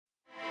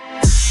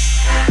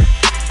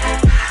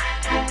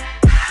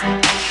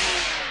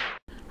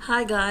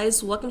Hi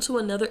guys, welcome to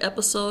another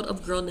episode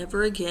of Girl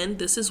Never Again.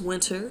 This is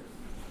Winter.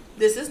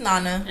 This is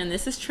Nana. And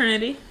this is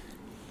Trinity.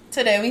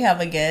 Today we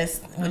have a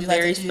guest. Would you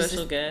like to introduce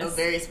special guest. A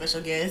very special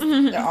guest.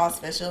 They're all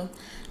special.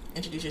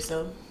 Introduce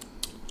yourself.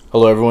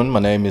 Hello, everyone. My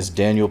name is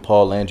Daniel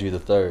Paul Landry III.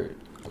 Oh,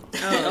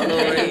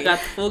 Lord. You got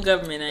the full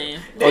government name.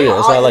 Oh, yeah,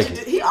 that's how I like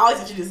it. He always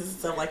introduces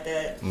himself like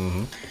that.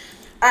 Mm-hmm.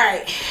 All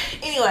right.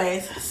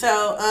 Anyways,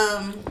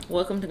 so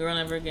Welcome to Girl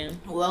Never Again.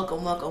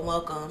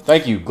 welcome.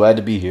 Thank you. Glad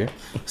to be here.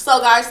 So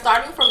guys,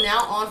 starting from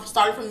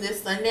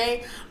this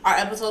Sunday, our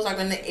episodes are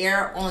going to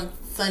air on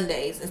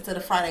Sundays instead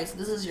of Fridays. So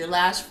this is your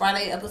last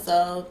Friday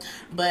episode,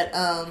 but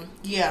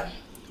yeah.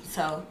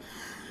 So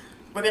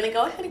we're gonna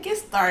go ahead and get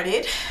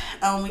started.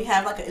 We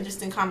have like an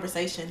interesting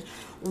conversation.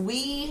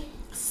 We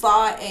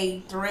saw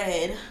a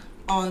thread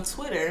on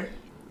Twitter.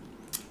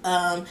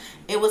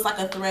 It was like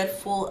a thread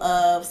full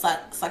of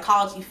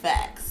psychology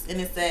facts, and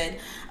it said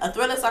a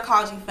thread of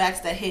psychology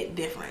facts that hit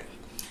different.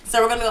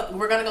 So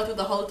we're gonna go through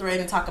the whole thread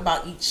and talk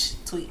about each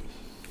tweet,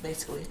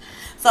 basically.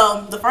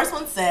 So the first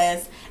one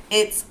says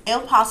it's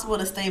impossible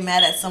to stay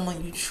mad at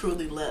someone you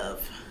truly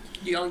love.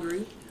 Do y'all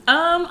agree?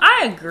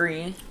 I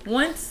agree.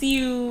 Once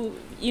you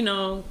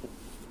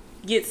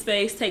get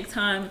space, take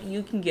time,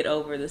 you can get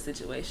over the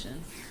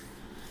situation.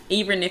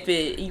 Even if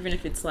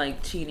it's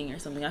like cheating or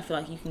something, I feel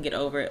like you can get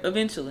over it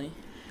eventually.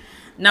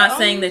 Not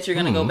saying that you're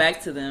gonna go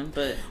back to them,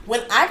 but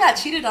when I got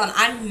cheated on,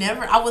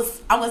 I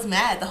was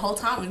mad the whole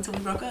time until we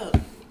broke up.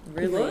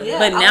 really, Yeah,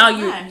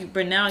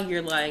 but now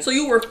you're like. So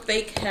you were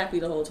fake happy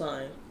the whole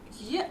time?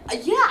 Yeah,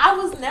 I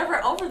was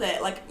never over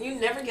that. Like, you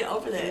never get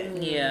over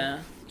that. Yeah.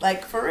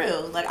 Like, for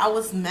real. Like, I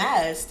was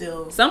mad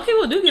still. Some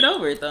people do get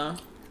over it though.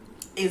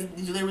 Did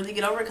you really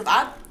get over it? Because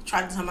I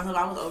tried to tell myself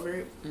I was over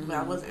it, but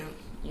I wasn't.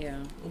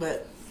 Yeah.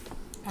 But,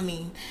 I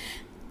mean,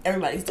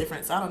 everybody's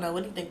different, so I don't know.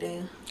 What do you think,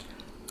 Dan?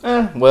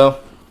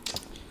 Well,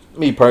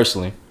 me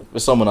personally,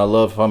 with someone I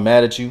love, if I'm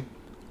mad at you,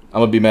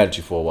 I'm going to be mad at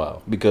you for a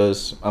while.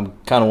 Because I'm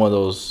kind of one of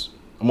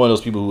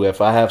those people who,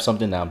 if I have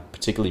something that I'm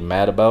particularly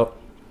mad about,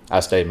 I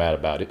stay mad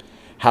about it.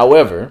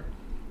 However,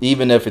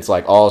 even if it's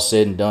like all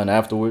said and done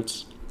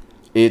afterwards,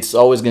 it's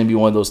always going to be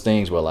one of those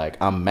things where like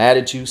I'm mad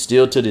at you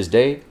still to this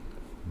day,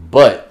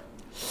 but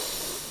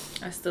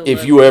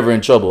if you were ever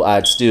in trouble,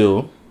 I'd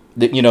still,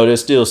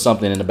 there's still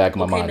something in the back of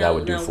my mind I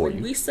would do for you.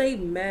 When we say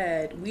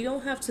mad, we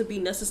don't have to be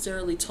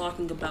necessarily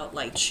talking about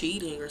like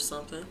cheating or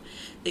something.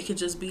 It could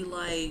just be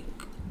like,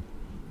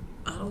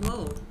 I don't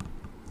know.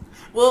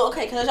 Well,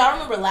 okay, because y'all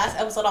remember last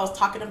episode I was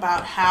talking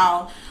about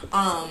how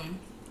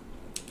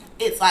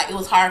it's like it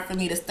was hard for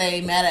me to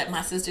stay mad at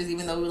my sisters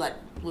even though we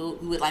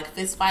would like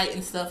fist fight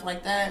and stuff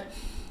like that.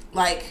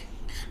 Like,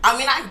 I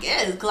mean, I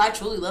guess because I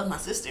truly love my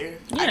sister.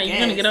 Yeah, you're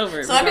gonna get over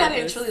it. So maybe I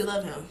didn't truly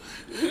love him.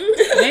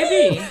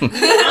 Maybe.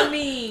 I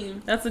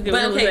mean, that's a good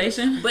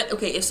realization. But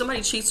okay, if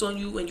somebody cheats on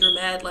you and you're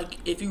mad, like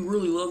if you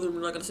really love them,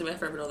 you're not gonna stay mad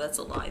forever. No, that's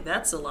a lie.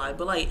 That's a lie.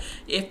 But like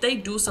if they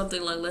do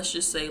something like, let's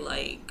just say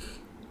like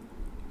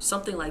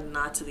something like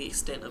not to the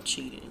extent of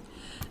cheating,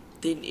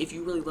 then if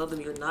you really love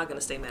them, you're not gonna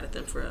stay mad at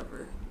them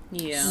forever.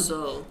 Yeah.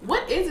 So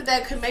what is it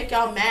that could make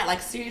y'all mad,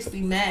 like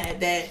seriously mad,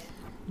 that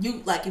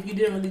you like if you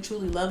didn't really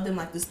truly love them,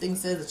 like this thing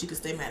says that you could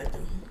stay mad at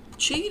them?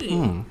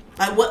 Cheating.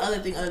 Like what other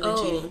thing other than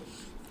cheating?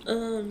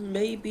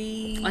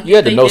 Maybe like You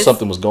had to know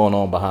something was going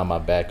on behind my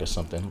back or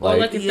something. Or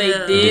like if they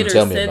did or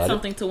said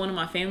something to one of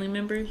my family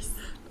members.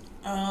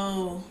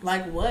 Oh,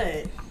 like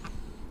what?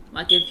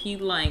 Like if he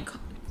like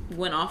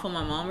went off on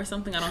my mom or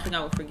something, I don't think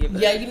I would forgive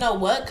it. Yeah, you know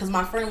what? Because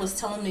my friend was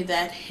telling me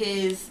that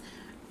his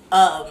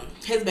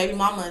baby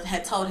mama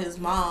had told his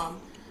mom,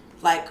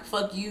 like,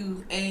 fuck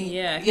you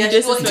and she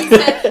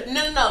said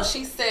no.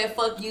 She said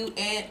fuck you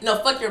and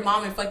fuck your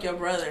mom and fuck your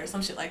brother or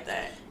some shit like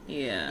that.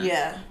 Yeah.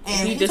 Yeah.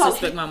 And if you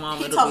disrespect my mom,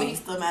 he told me he's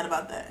still mad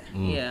about that.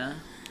 Yeah.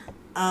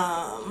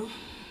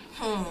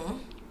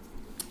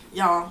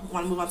 Y'all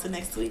want to move on to the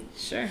next tweet?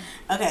 Sure.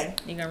 Okay.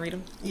 You gonna read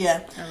them?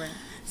 Yeah. All right.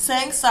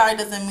 Saying sorry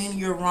doesn't mean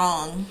you're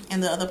wrong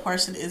and the other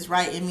person is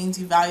right. It means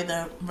you value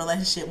the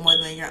relationship more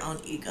than your own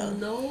ego.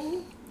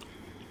 No.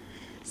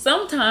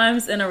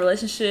 Sometimes in a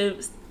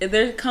relationship,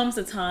 there comes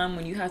a time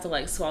when you have to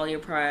like swallow your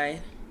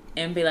pride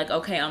and be like,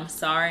 okay, I'm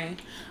sorry.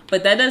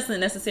 But that doesn't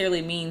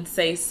necessarily mean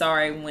say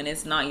sorry when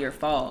it's not your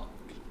fault.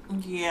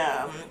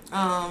 Yeah.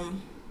 I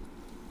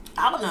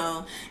don't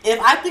know. If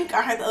I think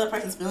I hurt the other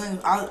person's feelings,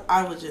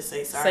 I would just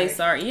say sorry. Say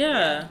sorry,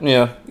 yeah.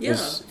 Yeah.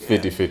 It's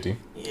 50-50.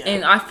 Yeah.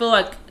 And I feel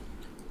like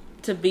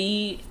to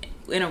be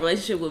in a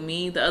relationship with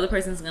me, the other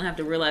person's going to have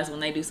to realize when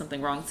they do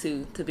something wrong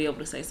too, to be able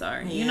to say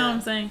sorry. Yeah. You know what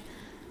I'm saying?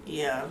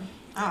 Yeah.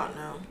 I don't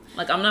know.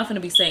 Like, I'm not going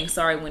to be saying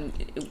sorry when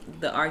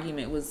the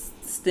argument was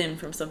stemmed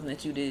from something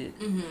that you did.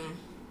 Mm-hmm.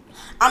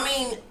 I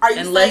mean, are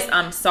you Unless saying...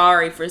 I'm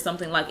sorry for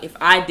something, like if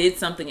I did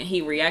something and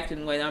he reacted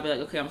in a way, then I'll be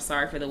like, okay, I'm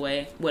sorry for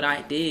what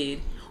I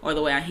did or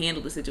the way I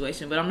handled the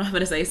situation. But I'm not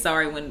going to say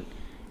sorry when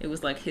it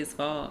was like his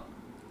fault.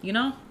 You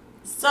know?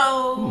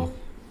 So,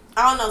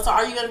 I don't know. So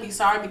are you going to be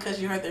sorry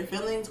because you hurt their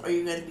feelings or are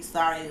you going to be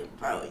sorry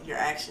about your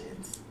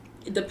actions?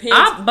 It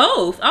depends.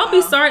 Both. I'll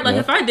be sorry. Like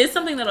Yeah. if I did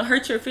something that'll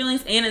hurt your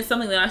feelings and it's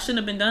something that I shouldn't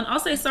have been done, I'll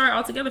say sorry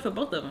altogether for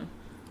both of them.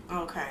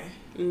 Okay.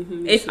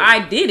 If I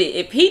did it,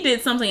 if he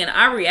did something and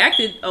I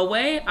reacted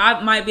away,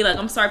 I might be like,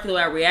 I'm sorry for the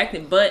way I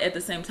reacted, but at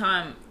the same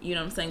time, you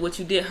know what I'm saying, what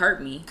you did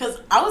hurt me.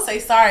 Because I would say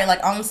sorry. Like,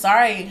 I'm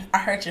sorry I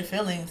hurt your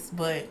feelings,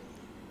 but...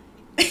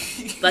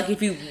 Like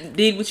if you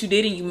did what you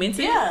did and you meant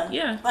it.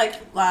 Yeah.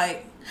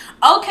 Like,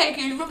 okay,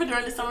 can you remember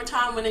during the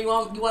summertime when you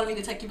wanted me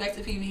to take you back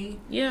to PV?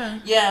 Yeah.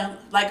 Yeah,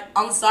 like,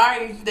 I'm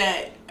sorry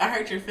that I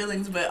hurt your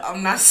feelings, but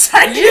I'm not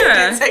sorry that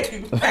Yeah. I didn't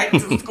take you back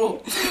to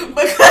school.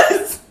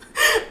 Because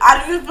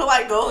I didn't feel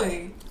like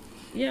going.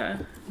 Yeah.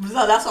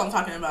 So that's what I'm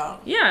talking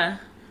about. Yeah.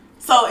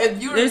 So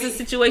if you There's a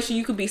situation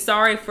you could be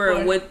sorry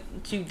for what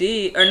you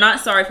did, or not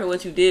sorry for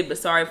what you did, but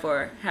sorry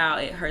for how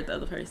it hurt the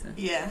other person.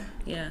 Yeah.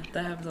 Yeah,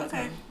 that happens all the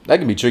time. That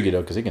can be tricky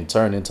though, because it can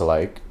turn into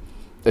like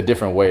a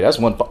different way. That's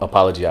one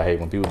apology I hate,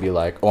 when people be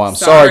like, "Oh, I'm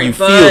sorry you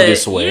feel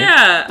this way."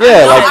 Yeah. Yeah,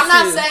 No, like- I'm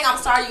not saying I'm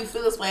sorry you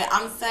feel this way.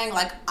 I'm saying,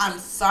 like, I'm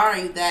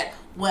sorry that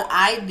what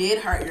I did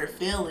hurt your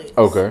feelings.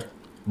 Okay,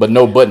 but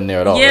no button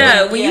there at all.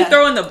 Yeah, right? when Yeah. you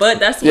throw in the butt,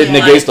 that's It when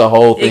negates the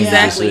whole thing.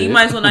 Exactly. You You just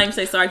might said. as well not even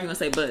say sorry if you're gonna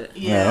say butt.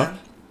 Yeah.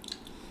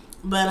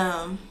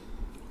 But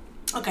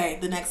okay,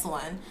 the next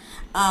one.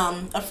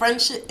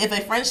 If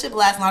a friendship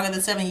lasts longer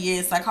than 7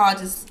 years,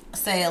 psychologists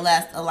say it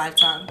lasts a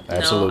lifetime.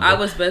 Absolutely. No, I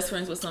was best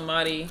friends with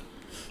somebody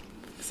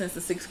since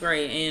the 6th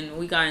grade, and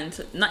we got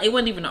into it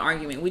wasn't even an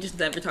argument. We just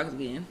never talked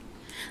again.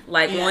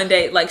 Like one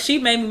day, like she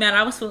made me mad.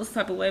 I was feeling some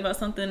type of way about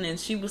something, and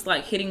she was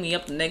like hitting me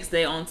up the next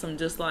day on some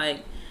just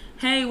like,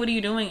 "Hey, what are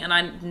you doing?" And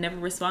I never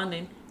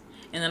responded.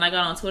 And then I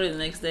got on Twitter the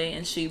next day,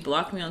 and she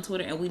blocked me on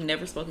Twitter, and we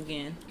never spoke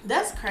again.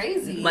 That's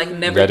crazy. Like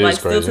never, That is like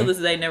still crazy. to this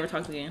day, never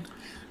talked again.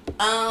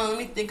 Let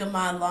me think of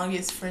my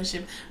longest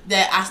friendship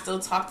that I still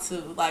talk to,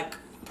 like,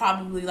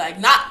 probably, like,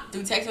 not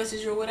through text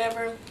message or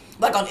whatever,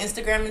 like on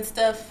Instagram and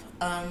stuff.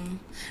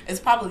 It's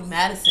probably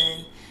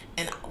Madison,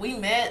 and we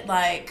met,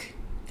 like,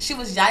 she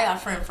was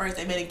Yaya's friend first.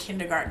 They met in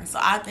kindergarten, so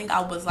I think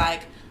I was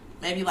like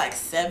maybe like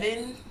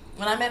 7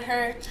 when I met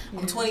her.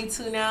 I'm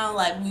 22 now.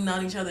 Like, we've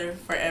known each other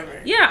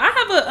forever. Yeah, I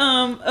have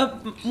a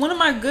one of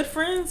my good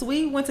friends.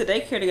 We went to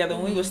daycare together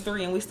when we was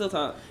 3, and we still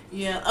talk.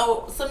 Yeah.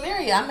 Oh,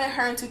 Samaria, I met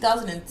her in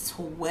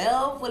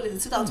 2012. What is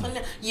it?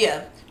 2020?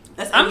 Yeah.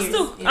 That's 8 I'm years.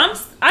 still Yeah.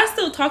 I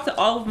still talk to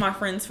all of my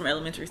friends from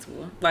elementary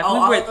school. Like Oh, we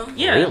all were, of them?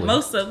 yeah, Really?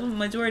 most of them,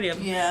 majority of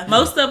them. Yeah.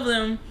 Most of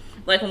them,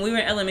 like when we were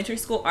in elementary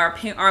school,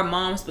 our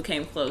moms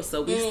became close,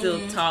 so we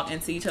still talk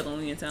and see each other when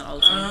we in town all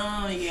the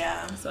time. Oh,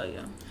 yeah. So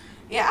yeah,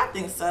 Yeah, I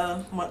think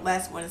so. What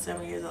last more than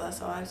 7 years or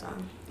less a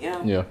lifetime.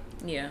 Yeah. Yeah.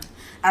 yeah.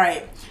 All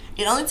right.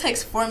 It only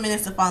takes 4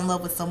 minutes to fall in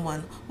love with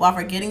someone, while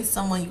forgetting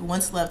someone you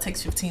once loved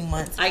takes 15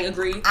 months. I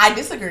agree. I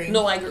disagree.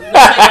 No, I agree.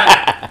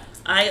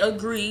 I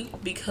agree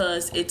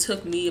because it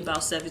took me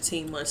about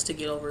 17 months to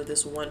get over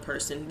this one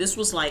person. This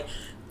was like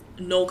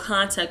no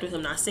contact with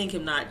him, not seeing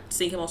him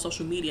on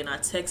social media,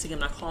 not texting him,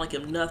 not calling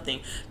him, nothing.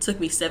 Took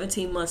me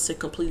 17 months to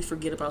completely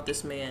forget about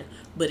this man,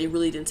 but it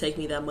really didn't take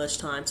me that much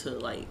time to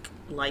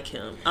like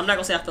him. I'm not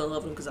gonna say I fell in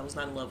love with him because I was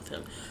not in love with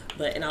him,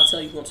 and I'll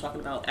tell you who I'm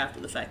talking about after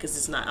the fact, because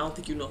it's not. I don't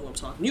think you know who I'm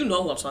talking. You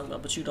know who I'm talking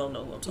about, but you don't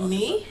know who I'm talking about.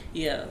 Me?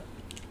 Yeah.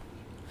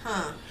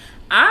 Huh.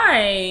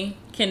 I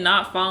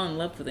cannot fall in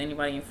love with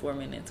anybody in 4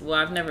 minutes. Well,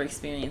 I've never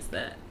experienced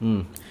that.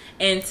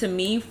 And to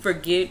me,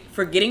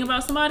 forgetting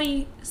about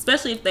somebody,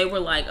 especially if they were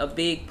like a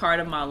big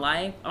part of my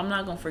life, I'm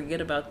not gonna forget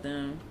about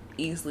them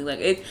easily. Like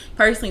it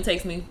personally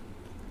takes me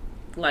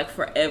like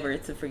forever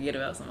to forget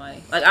about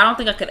somebody. Like I don't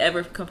think I could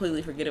ever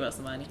completely forget about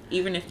somebody,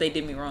 even if they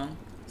did me wrong.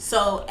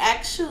 So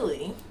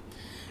actually,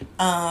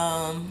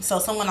 so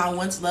someone I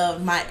once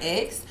loved, my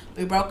ex,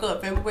 we broke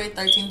up February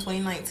 13,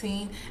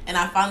 2019, and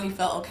I finally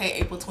felt okay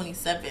April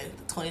 27th,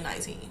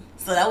 2019.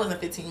 So that wasn't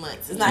 15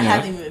 months. It's not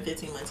hasn't even been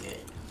 15 months yet.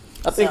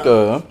 I think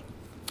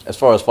as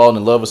far as falling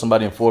in love with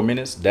somebody in 4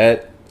 minutes,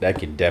 that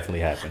can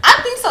definitely happen. I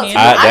think so too.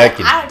 That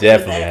can agree with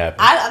definitely that.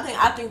 happen.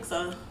 I think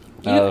so.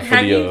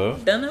 Have you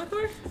done that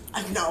before?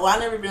 No, I've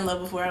never been in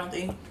love before. I don't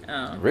think.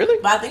 Oh. Really?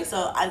 But I think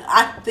so.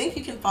 I think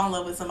you can fall in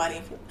love with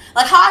somebody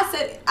like how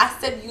I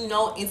said you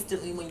know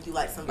instantly when you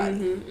like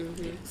somebody.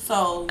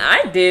 So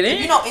I didn't.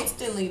 if you know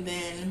instantly,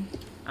 then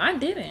I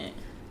didn't.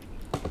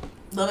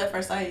 love at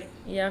first sight.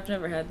 Yeah, I've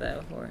never had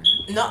that before.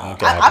 No,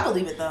 Okay. I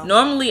believe it though.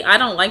 Normally, I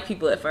don't like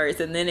people at first,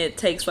 and then it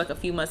takes like a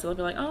few months, and I'll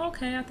be like, oh,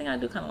 okay, I think I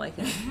do kind of like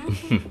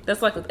him.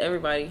 That's like with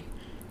everybody.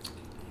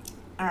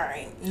 All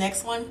right,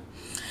 next one.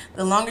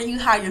 The longer you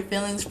hide your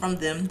feelings from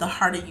them, the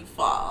harder you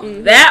fall.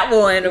 That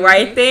one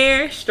right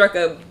there struck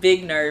a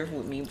big nerve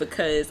with me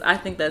because I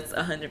think that's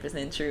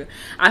 100% true.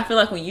 I feel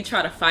like when you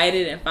try to fight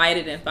it and fight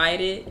it and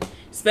fight it,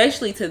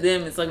 especially to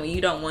them, it's like when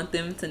you don't want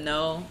them to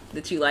know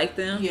that you like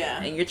them,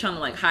 and you're trying to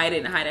like hide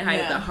it and hide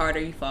it, the harder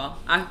you fall.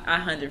 I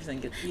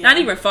 100% get not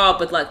even fall,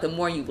 but like the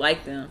more you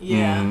like them,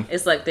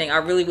 it's like, dang, I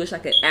really wish I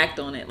could act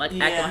on it, like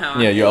act on how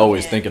I you're feel.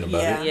 always thinking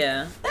about it.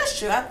 Yeah, that's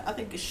true. I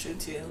think it's true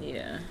too.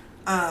 Yeah.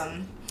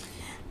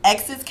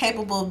 Exes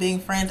capable of being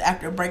friends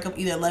after a breakup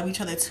either love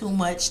each other too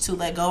much to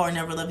let go or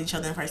never loved each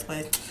other in the first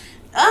place.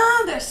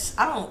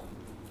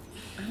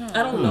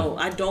 I don't know.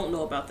 I don't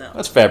know about that.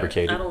 That's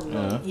fabricated. I don't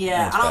know.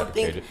 Yeah, That's I don't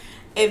think fabricated.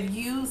 if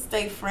you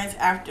stay friends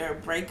after a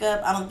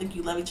breakup, I don't think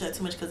you love each other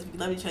too much, because if you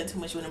love each other too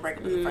much, you wouldn't break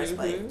up in the first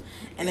place.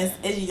 And it's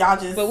y'all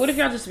just. But what if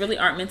y'all just really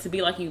aren't meant to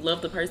be? Like, you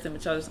love the person,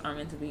 but y'all just aren't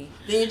meant to be.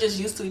 Then you're just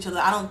used to each other.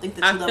 I don't think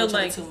that I you love feel each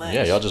other like- too much.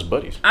 Yeah, y'all just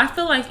buddies. I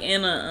feel like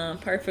in a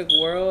perfect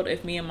world,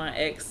 if me and my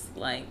ex,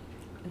 like,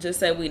 just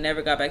said we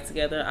never got back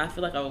together, I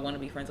feel like I would want to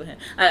be friends with him.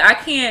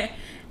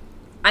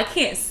 I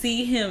can't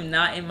see him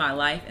not in my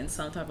life in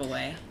some type of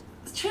way.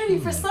 Trinity,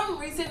 for some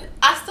reason,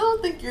 I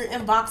still think you're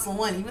in box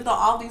one. Even though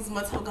all these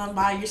months have gone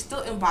by, you're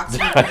still in box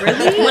one.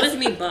 Really? What does it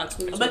mean, box?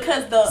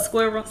 Because the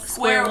Square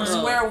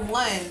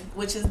one,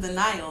 which is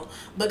denial.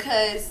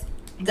 Because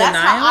that's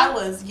how I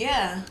was.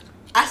 Yeah,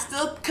 I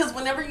still, because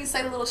whenever you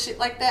say little shit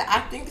like that,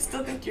 I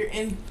still think you're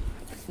in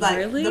like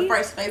Really? the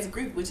first phase of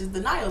grief, which is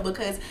denial.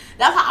 Because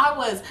that's how I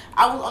was.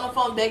 I was on the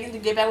phone begging to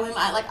get back with him.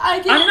 I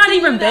can't. I'm not see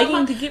even you that begging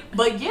much. to get.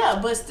 But yeah,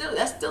 but still,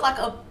 that's still like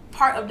a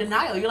part of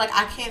denial. You're like,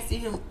 I can't see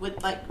him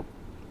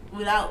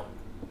without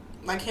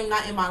like him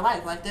not in my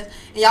life like this.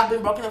 And y'all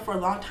been broken up for a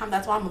long time.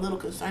 That's why I'm a little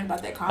concerned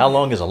about that comment. How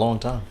long is a long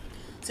time?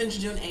 Since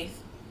June 8th,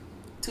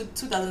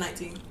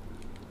 2019.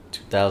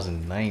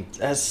 2009.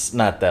 That's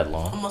not that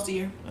long. Almost a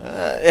year.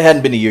 It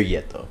hadn't been a year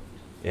yet, though.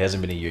 It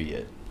hasn't been a year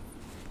yet.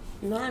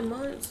 9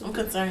 months. I'm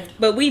concerned.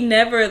 But we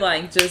never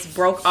like just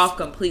broke off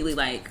completely.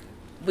 Like,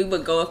 we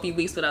would go a few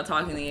weeks without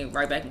talking and get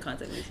right back in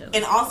contact with each other.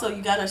 And also,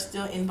 you guys are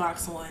still in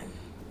box one.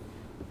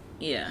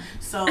 Yeah.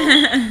 So,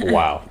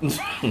 Wow.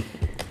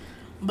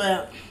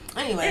 but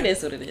anyway. It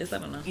is what it is. I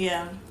don't know.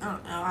 Yeah. I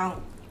don't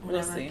know. We'll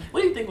Whatever. see.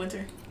 What do you think,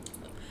 Winter?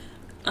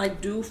 I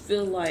do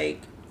feel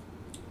like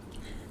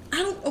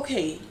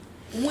okay.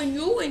 When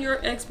you and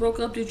your ex broke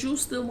up, did you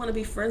still want to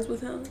be friends with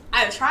him?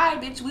 I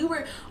tried, bitch.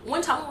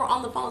 One time we were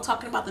on the phone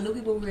talking about the new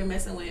people we were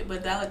messing with,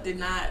 but that did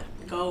not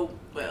go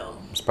well.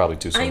 It's probably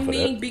too soon I for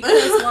mean, that.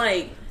 because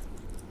like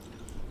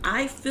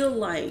I feel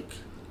like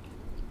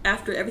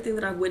after everything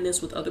that I've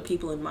witnessed with other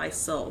people and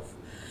myself,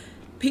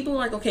 people are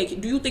like, okay,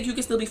 do you think you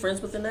can still be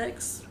friends with an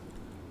ex?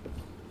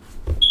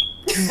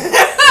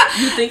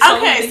 You think so?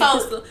 Okay, You think you can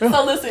still-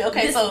 so listen.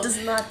 Okay, this so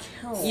does not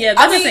count. Yeah,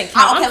 that I mean, doesn't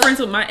count. okay, I'm friends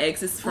with my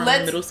exes from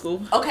middle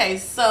school. Okay,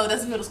 so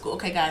that's middle school.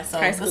 Okay, guys. So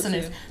High school,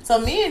 listeners. too.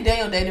 So me and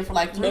Daniel dated for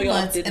like 3 No, y'all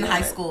months did in not.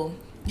 high school.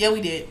 Yeah, we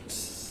did.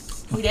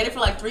 We dated for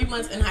like 3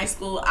 months in high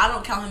school. I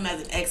don't count him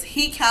as an ex.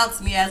 He counts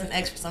me as an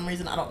ex for some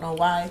reason. I don't know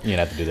why. You didn't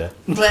have to do that.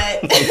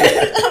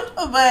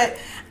 But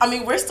I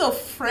mean, we're still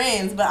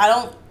friends. But I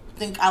don't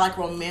think I like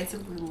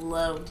romantically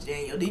loved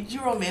Daniel. Did you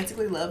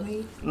romantically love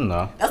me?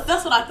 No.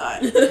 That's what I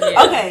thought.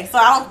 Yeah. Okay,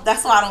 so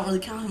that's why I don't really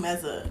count him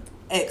as a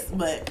ex.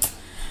 But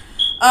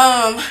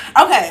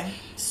okay.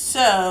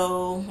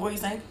 So what are you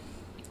saying?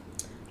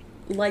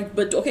 Like,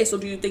 but okay, so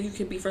do you think you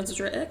can be friends with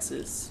your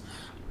exes?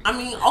 I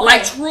mean, okay.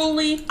 Like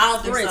truly I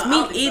don't think friends. so. I Me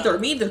don't think either. so.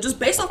 Me either. Just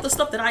based off the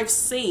stuff that I've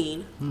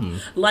seen,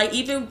 like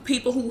even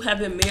people who have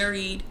been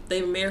married,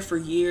 they've been married for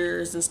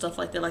years and stuff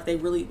like that. Like they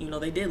really,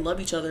 they did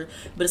love each other.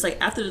 But it's like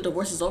after the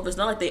divorce is over, it's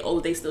not like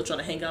they still trying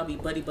to hang out, be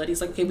buddy buddies.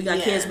 It's like, okay, we got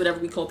Yeah. kids, whatever,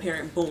 we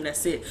co-parent, boom,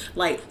 that's it.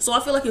 Like, so I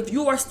feel like if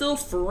you are still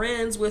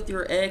friends with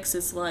your ex,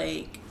 it's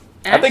like.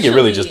 I think it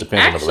really just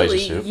depends on the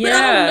relationship. Yeah.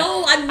 But I don't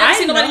know. I've never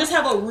seen nobody know. just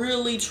have a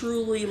really,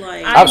 truly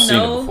like. I've seen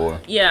it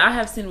before. Yeah, I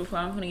have seen it before.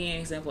 I'm going to give you an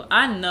example.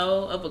 I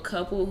know of a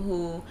couple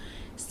who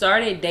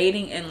started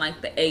dating in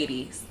like the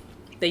 80s.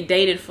 They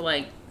dated for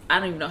like, I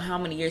don't even know how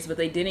many years, but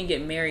they didn't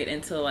get married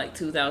until like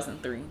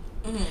 2003.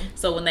 Mm-hmm.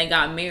 So when they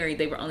got married,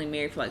 they were only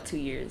married for like 2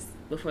 years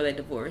before they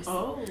divorced.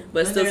 Oh,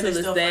 But and still they're to this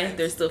still day, friends.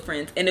 they're still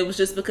friends. And it was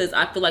just because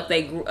I feel like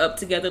they grew up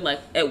together. Like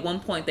at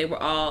one point, they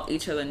were all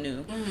each other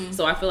knew.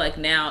 So I feel like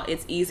now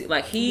it's easy.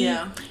 Like he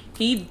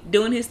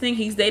doing his thing.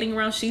 He's dating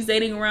around. She's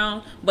dating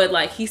around. But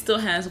like he still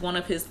has one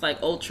of his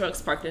like old trucks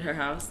parked at her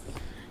house.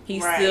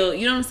 He's Right. still,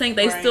 you know what I'm saying?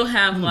 They Right. still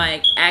have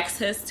like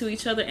access to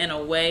each other in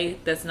a way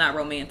that's not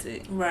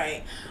romantic.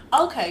 Right.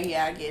 Okay.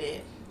 Yeah, I get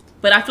it.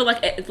 But I feel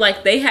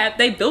like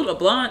they built a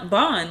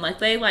bond. Like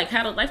they like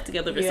had a life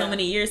together for Yeah. so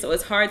many years. So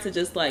it's hard to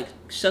just like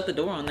shut the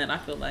door on that. I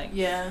feel like.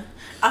 Yeah,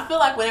 I feel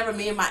like whenever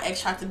me and my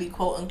ex tried to be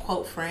quote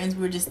unquote friends,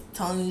 we were just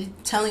telling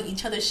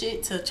each other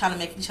shit to try to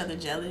make each other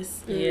jealous.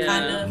 Yeah.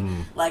 Kind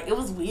of like it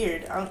was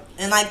weird,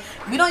 and like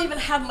we don't even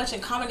have much in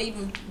common to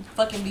even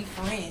fucking be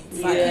friends.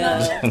 Like,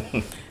 Yeah. you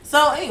know?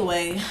 So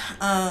anyway,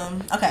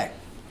 okay.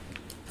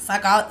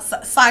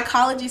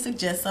 Psychology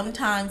suggests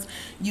sometimes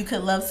you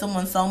could love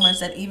someone so much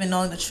that even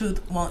knowing the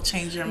truth won't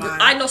change your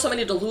mind. I know so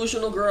many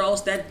delusional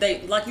girls that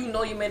they like, your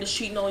man is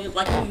cheating on you,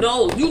 like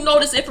you know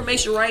this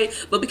information, right?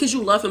 But because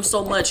you love him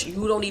so much,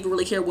 you don't even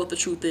really care what the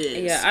truth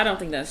is. Yeah, I don't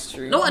think that's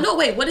true. No,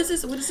 wait, what is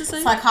this? What does this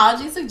say?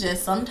 Psychology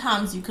suggests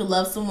sometimes you could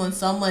love someone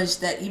so much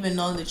that even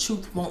knowing the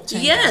truth won't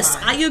change Yes,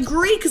 your I mind.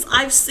 agree, because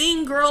I've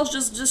seen girls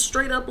just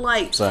straight up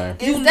like, Sorry.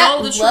 you Is know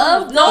that the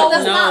love? truth. No,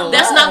 that's No. not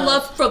That's love. not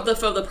love from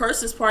the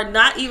person's part,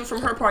 not even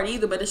from her part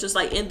either. But it's just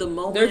like in the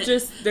moment, They're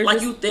just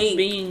like you think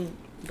being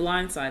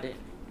blindsided.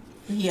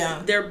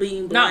 Yeah. they're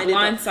being Not blinded.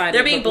 blindsided,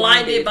 They're being but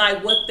blinded blinded.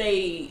 by what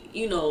they,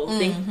 Think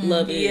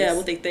love is. yeah,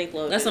 what they think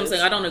love. That's what I'm is.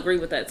 saying. I don't agree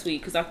with that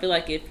tweet because I feel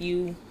like if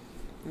you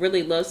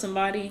really love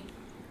somebody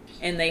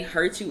and they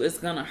hurt you, it's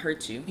gonna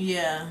hurt you.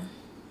 Yeah.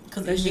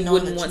 Because you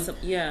wouldn't want some.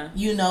 Yeah.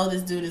 You know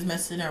this dude is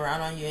messing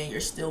around on you and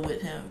you're still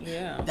with him.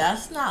 Yeah.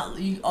 That's not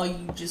you. Oh,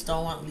 you just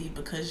don't want to leave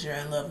because you're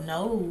in love.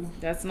 No,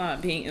 that's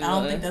not being in love. I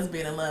love. don't think that's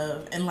being in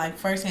love. And like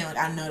firsthand,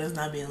 like I know that's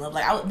not being in love.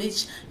 Like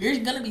bitch, you're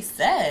gonna be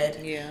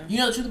sad. Yeah. You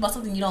know the truth about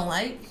something you don't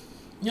like.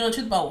 You know the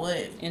truth about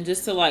what? And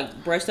just to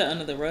like brush that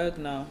under the rug,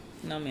 no,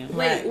 ma'am.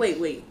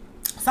 Wait.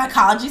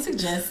 Psychology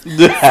suggests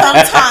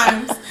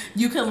sometimes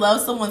you can love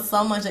someone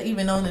so much that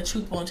even knowing the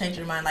truth won't change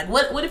your mind. Like,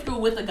 what if you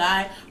were with a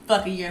guy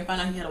fuck a year and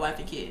found out he had a wife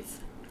and kids?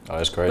 Oh,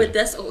 that's crazy. But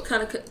that's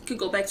kind of could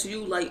go back to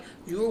you. Like,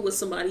 you were with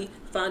somebody,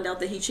 find out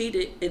that he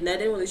cheated, and that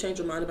didn't really change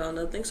your mind about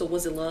nothing. So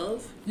was it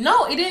love?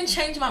 No, it didn't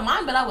change my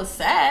mind, but I was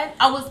sad.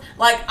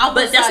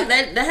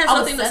 That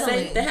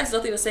has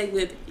nothing to say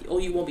with, oh,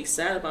 you won't be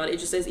sad about it. It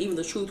just says even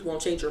the truth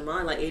won't change your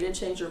mind. Like, it didn't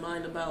change your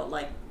mind about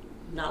like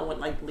not want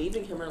like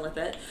leaving him or like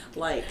that.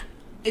 Like,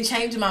 it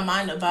changed my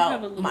mind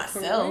about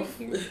myself,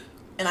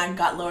 and I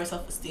got lower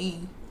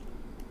self-esteem.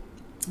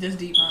 Just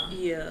deep, huh?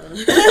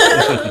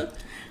 Yeah.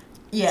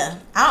 Yeah,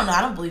 I don't know. I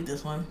don't believe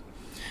this one.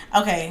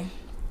 Okay.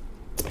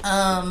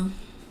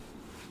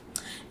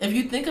 If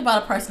you think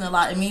about a person a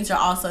lot, it means you're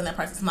also in that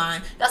person's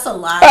mind. That's a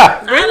lie.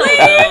 Really?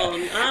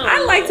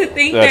 I like to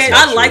think that.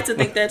 I like to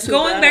think that too.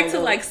 Going back to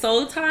like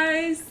soul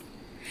ties.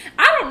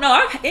 I don't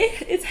know.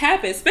 It's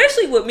happened,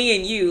 especially with me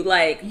and you.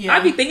 Like, I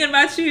be thinking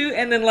about you,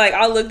 and then like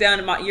I'll look down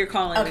and you're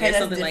calling me or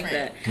something like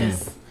that.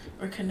 Because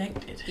we're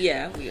connected.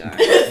 Yeah, we are.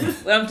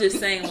 But I'm just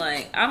saying,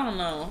 like, I don't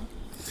know.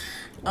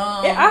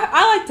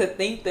 I like to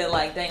think that,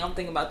 like, dang, I'm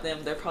thinking about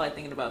them. They're probably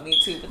thinking about me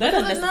too, but that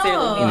doesn't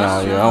necessarily mean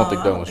that's true. I don't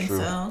think that was true.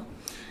 So.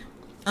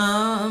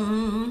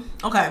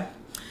 Okay.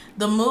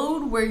 The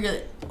mood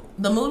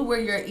where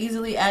you're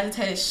easily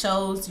agitated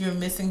shows you're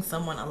missing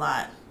someone a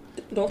lot.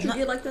 Don't you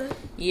get like that?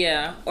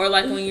 Yeah, or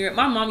like when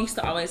my mom used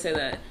to always say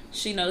that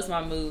she knows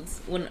my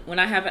moods. When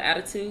I have an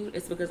attitude,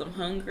 it's because I'm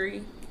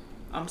hungry,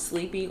 I'm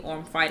sleepy, or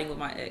I'm fighting with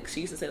my ex.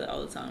 She used to say that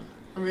all the time.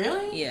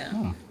 Really?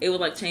 Yeah. It would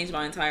like change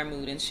my entire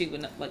mood, and she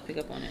would like pick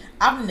up on it.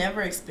 I've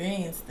never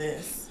experienced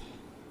this.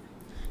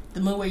 The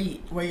mood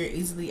where you're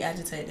easily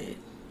agitated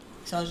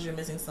shows you're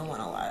missing someone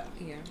a lot.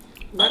 Yeah.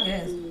 I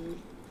guess.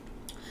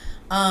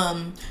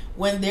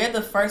 When they're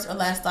the first or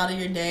last thought of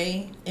your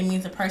day, it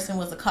means the person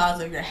was the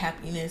cause of your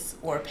happiness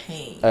or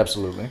pain.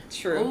 Absolutely.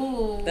 True.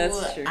 Ooh,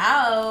 that's true.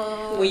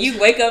 Ouch. When you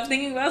wake up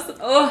thinking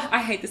about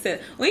I hate to say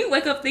it. When you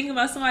wake up thinking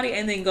about somebody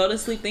and then go to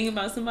sleep thinking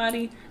about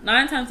somebody,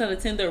 9 times out of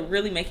 10 they're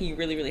really making you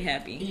really, really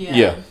happy.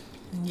 Yeah.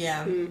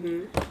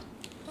 Mm-hmm.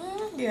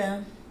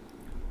 Yeah.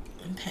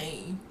 In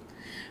pain.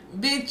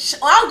 Bitch,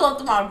 when I was going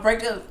through my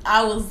breakup,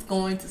 I was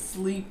going to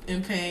sleep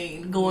in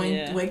pain.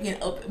 Waking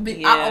up.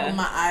 I opened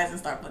my eyes and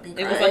start fucking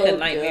crying. It was like a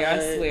nightmare,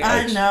 I swear.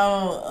 I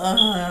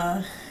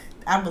know.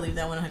 I believe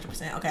that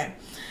 100%. Okay.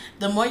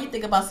 The more you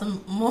think about the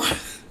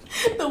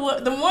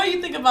more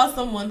you think about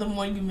someone, the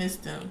more you miss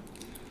them.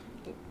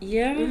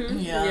 Yeah. Mm-hmm.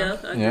 Yeah,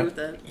 I agree with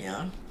that.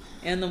 Yeah.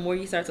 And the more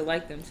you start to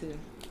like them too.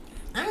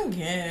 I don't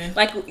care.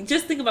 Like,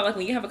 just think about like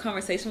when you have a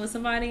conversation with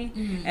somebody,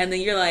 and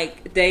then you're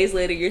like days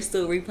later you're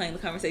still replaying the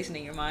conversation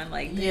in your mind.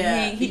 Like,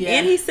 and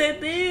he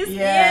said this.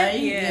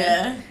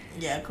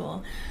 Yeah,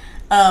 cool.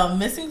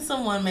 Missing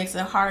someone makes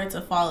it harder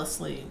to fall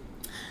asleep.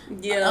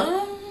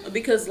 Yeah,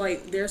 because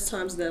like there's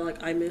times that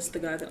like I miss the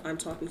guy that I'm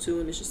talking to,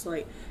 and it's just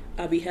like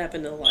I be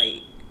having to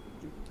like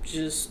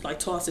just like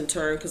toss and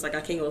turn because like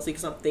I can't go to sleep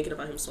because I'm thinking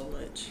about him so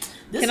much.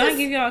 Can I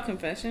give y'all a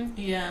confession?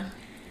 Yeah.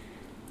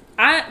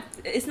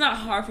 It's not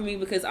hard for me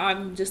because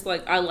I'm just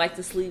like, I like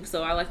to sleep,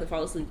 so I like to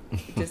fall asleep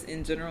just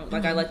in general.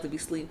 Like, I like to be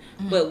asleep.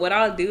 But what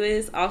I'll do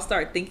is I'll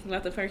start thinking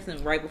about the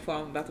person right before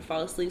I'm about to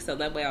fall asleep, so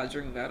that way I'll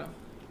dream about them.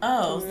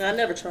 Oh. I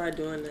never tried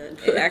doing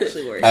that. It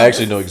actually works. I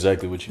actually know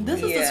exactly what you mean.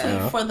 This is the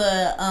tweet for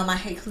the I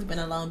hate sleeping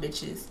alone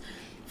bitches.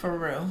 For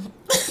real.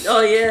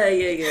 Oh,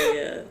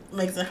 yeah.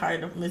 Makes it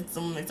hard to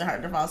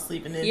fall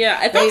asleep. And then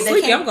if I'm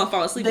sleepy, I'm going to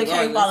fall asleep. They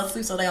can't fall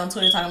asleep, so they on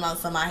Twitter talking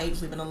about I hate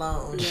sleeping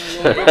alone.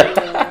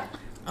 Yeah.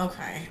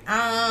 Okay.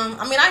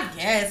 I mean, I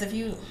guess if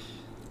you,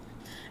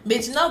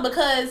 bitch, no,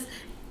 because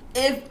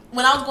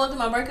when I was going through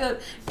my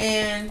breakup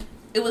and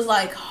it was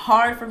like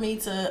hard for me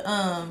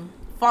to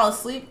fall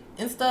asleep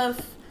and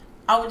stuff,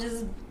 I would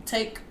just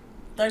take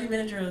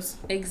 30-minute drills.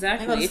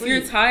 Exactly. If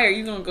you're tired,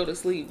 you're gonna go to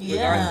sleep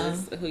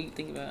regardless of who you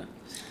think about.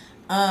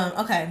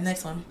 Okay,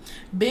 next one.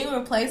 Being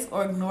replaced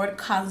or ignored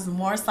causes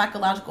more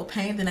psychological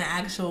pain than an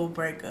actual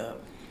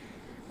breakup.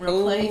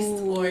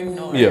 Replaced or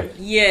ignored. Yeah.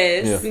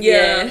 Yes.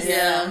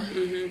 Yeah.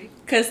 Mm-hmm.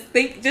 Cause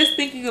just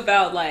thinking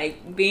about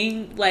like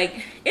being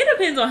like, it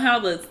depends on how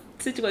the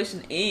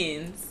situation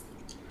ends.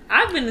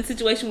 I've been in a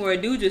situation where a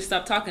dude just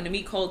stopped talking to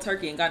me cold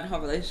turkey and got in a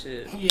whole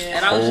relationship. Yeah.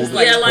 And I was just Cold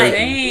like, yeah, like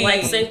dang.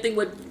 like same thing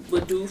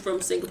with dude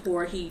from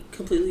Singapore. He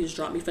completely just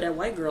dropped me for that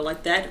white girl.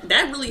 Like that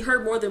really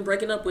hurt more than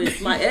breaking up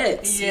with my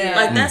ex. Yeah.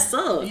 like that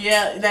sucked.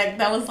 Yeah,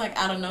 that was like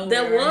out of nowhere.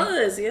 That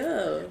was,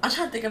 yeah. I'm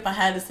trying to think if I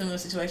had a similar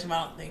situation, but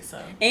I don't think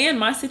so. And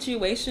my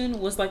situation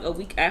was like a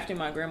week after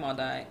my grandma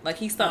died. Like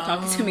he stopped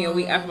talking to me a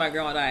week after my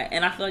grandma died,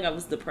 and I feel like I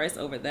was depressed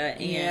over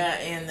that. And Yeah,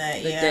 and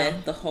that the yeah.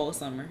 death the whole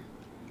summer.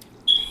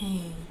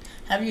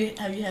 Have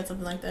you had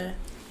something like that?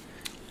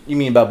 You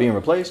mean about being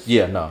replaced?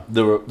 Yeah, no.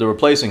 The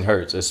replacing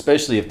hurts,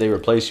 especially if they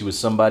replace you with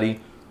somebody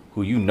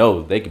who you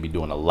know they could be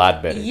doing a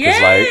lot better. 'Cause,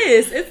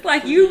 Yes, it's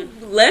like you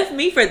left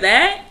me for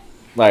that.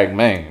 like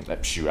man,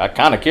 shoot, I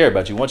kind of care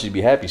about you. Want you to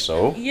be happy,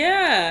 so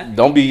Yeah.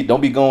 don't be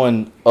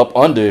going up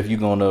under if you're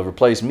gonna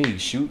replace me.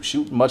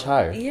 Shoot much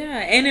higher. Yeah,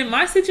 and in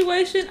my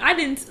situation, I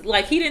didn't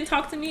like he didn't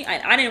talk to me.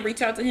 I didn't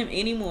reach out to him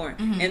anymore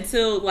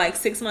until like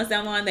 6 months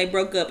down the line they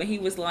broke up, and he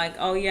was like,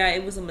 "Oh yeah,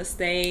 it was a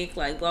mistake,"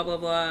 like blah blah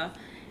blah.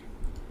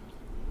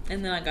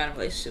 And then I got in a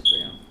relationship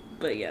with him.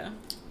 But yeah,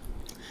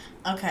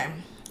 Okay.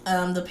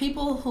 The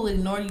people who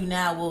ignore you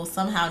now will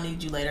somehow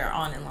need you later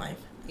on in life.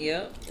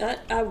 yep.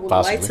 I would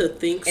Possibly. like to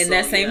think In so,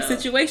 that same yeah.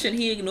 situation,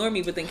 he ignored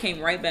me, but then came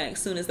right back as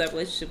soon as that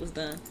relationship was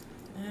done.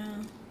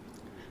 Yeah.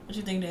 What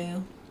you think,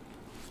 Daniel?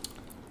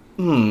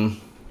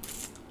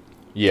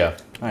 Yeah,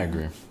 I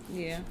agree.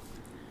 Yeah.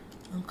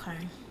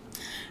 Okay.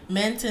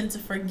 Men tend to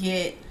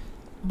forget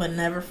but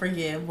never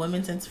forgive.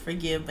 Women tend to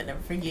forgive but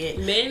never forget.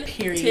 Men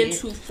Period. tend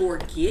to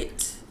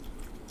forget.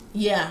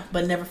 Yeah,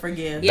 but never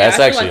forgive. Yeah, That's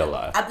I feel actually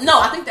like- a lie. No,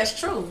 I think that's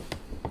true.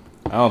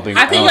 I don't think.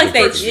 I think like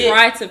they forget.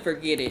 try to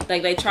forget it.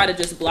 Like they try to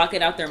just block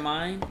it out their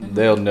mind.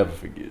 They'll never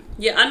forget.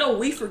 Yeah, I know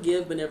we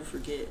forgive but never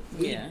forget.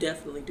 We Yeah.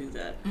 definitely do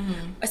that.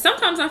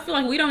 Sometimes I feel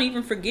like we don't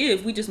even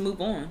forgive. We just move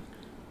on.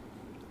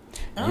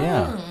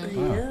 Yeah.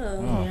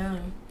 Yeah. Yeah.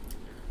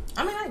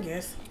 I mean, I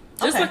guess.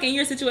 Just Okay. like in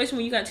your situation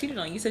when you got cheated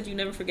on. You said you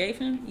never forgave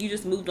him. You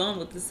just moved on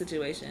with the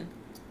situation.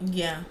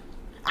 Yeah.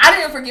 I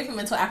didn't forgive him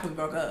until after we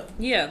broke up.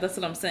 Yeah, that's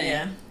what I'm saying.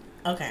 Yeah.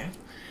 Okay.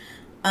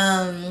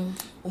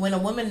 When a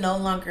woman no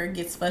longer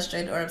gets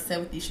frustrated or upset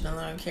with you, she no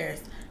longer cares.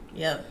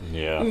 Yep.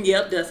 Yeah.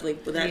 Yep, definitely.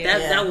 But that Yeah.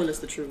 that one is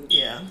the truth.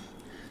 Yeah.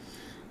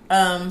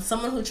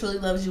 Someone who truly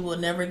loves you will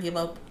never give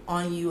up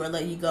on you or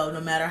let you go,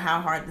 no matter how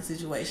hard the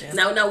situation.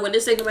 Now, when they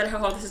say no matter how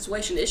hard the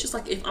situation, it's just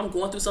like if I'm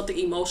going through something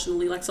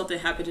emotionally, like something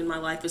happened in my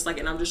life, it's like,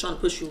 and I'm just trying to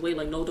push you away,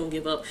 like, no, don't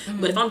give up.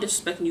 But if I'm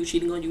disrespecting you,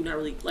 cheating on you, not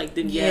really, like,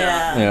 then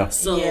yeah. Yeah.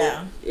 So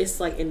Yeah. it's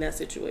like in that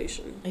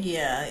situation.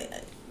 Yeah.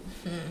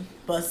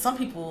 But some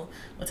people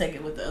will take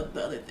it with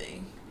the other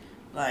thing.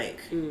 Like,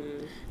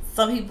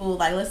 some people,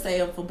 like, let's say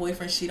if a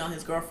boyfriend cheat on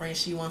his girlfriend,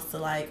 she wants to,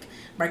 like,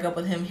 break up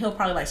with him, he'll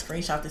probably, like,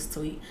 screenshot this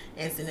tweet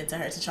and send it to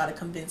her to try to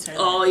convince her.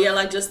 Oh, yeah,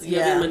 like just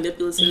being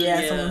manipulative.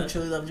 Yeah, someone who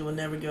truly loves you will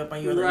never give up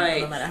on you or let you Right.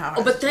 go, no matter how hard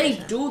Oh, but the they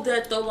situation. do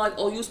that though. Like,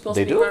 oh, you supposed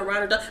They to be do? my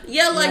ride or die.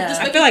 Yeah, like Yeah.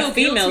 just I make feel you like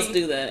feel females guilty.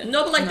 do that.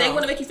 No, but like they No.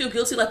 want to make you feel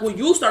guilty. Like when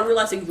you start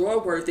realizing your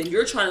worth and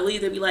you're trying to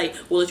leave, they be like,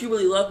 well, if you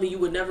really love me, you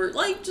would never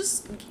like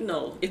just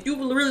if you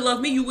really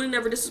love me, you would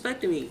never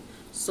disrespected me.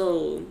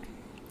 So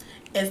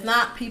It's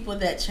not people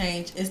that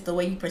change, it's the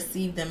way you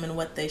perceive them and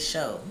what they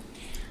show.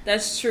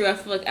 That's true. I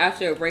feel like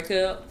after a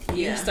breakup,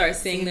 you Yeah. start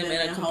seeing See them them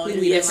in in a a whole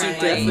completely yes, you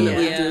different light.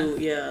 definitely Yeah. do.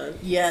 Yeah.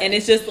 Yeah. And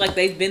it's just like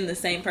they've been the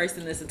same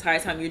person this entire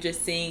time. You're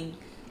just seeing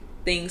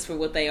things for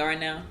what they are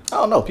now. I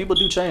don't know. People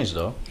do change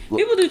though.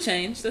 People do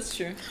change. That's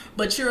true.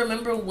 But you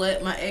remember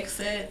what my ex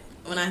said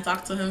when I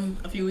talked to him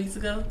a few weeks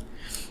ago?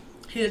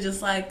 He was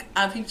just like,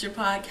 I peeped your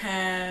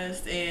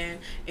podcast and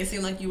it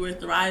seemed like you were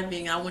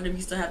thriving. I wonder if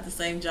you still have the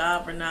same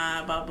job or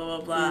not, blah, blah,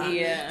 blah, blah.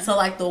 Yeah. So,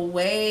 like, the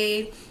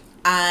way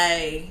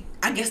I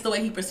guess the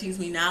way he perceives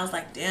me now is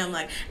like, damn,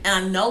 like,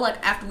 and I know,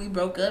 like, after we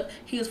broke up,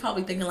 he was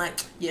probably thinking, like,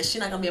 yeah,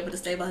 she's not gonna be able to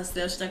stay by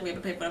herself. She's not gonna be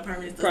able to pay for her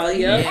permanent stuff.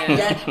 Probably, Like, yeah.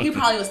 yeah. He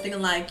probably was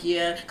thinking, like,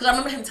 yeah. Because I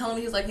remember him telling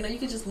me, he was like, you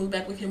could just move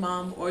back with your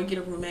mom or get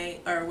a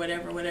roommate or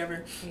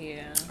whatever.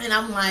 Yeah. And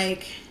I'm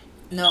like,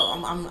 no,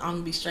 I'm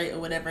gonna be straight or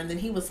whatever. And then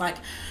he was like,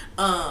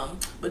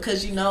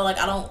 because like,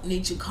 I don't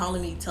need you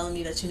calling me, telling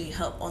me that you need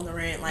help on the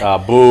rent.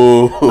 Like,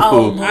 Boo.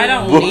 oh, I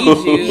don't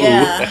need you.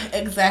 yeah,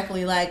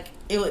 exactly. Like,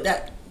 it would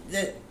that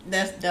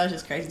was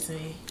just crazy to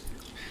me.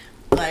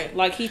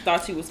 Like he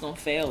thought you was gonna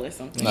fail or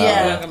something. Nah.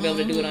 Yeah. You weren't gonna be able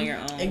to do it on your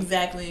own.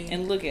 exactly,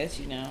 And look at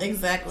you now.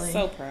 exactly.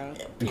 So proud.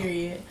 Yeah,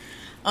 period.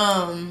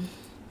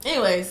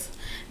 Anyways,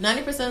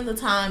 90% of the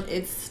time,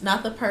 it's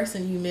not the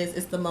person you miss;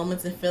 it's the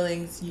moments and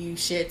feelings you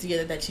shared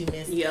together that you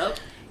miss. Yep.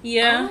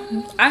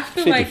 Yeah. I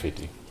feel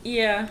 50-50.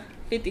 like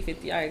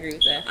 50-50. I agree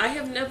with that. I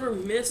have never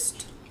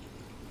missed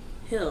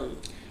him.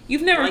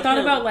 You've never Like thought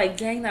him. about like,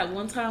 dang, that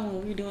one time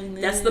when we were doing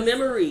this. That's the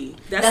memory.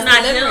 That's the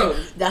not memory.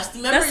 him. That's the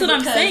memory. That's what I'm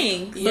because-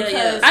 saying. Yeah,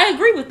 Because I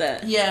agree with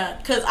that. yeah,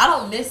 because I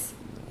don't miss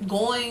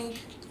going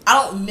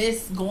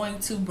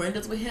to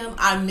Brenda's with him.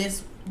 I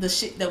miss the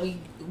shit that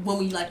when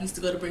we like used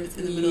to go to Brenda's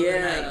in the middle of the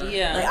night.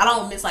 Yeah. Like I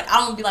don't miss I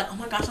don't be like, oh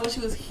my gosh, I wish she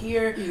was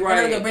here. Right.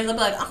 I'm gonna go to Brenda's. I'll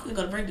be like, I'm gonna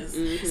go to Brenda's.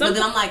 Mm-hmm. But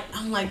then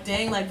I'm like,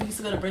 dang, like we used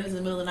to go to Brenda's in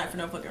the middle of the night for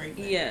no fucking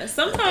reason. Yeah,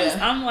 sometimes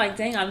I'm like,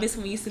 dang, I miss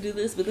when we used to do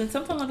this, but then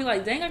sometimes I'll be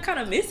like, dang, I kind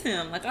of miss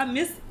him. Like, I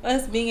miss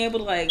us being able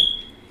to, like,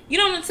 you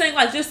know what I'm saying?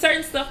 Like, just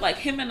certain stuff, like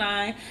him and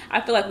I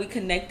feel like we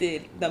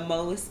connected the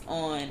most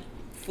on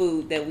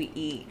food that we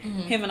eat.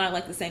 Mm-hmm. Him and I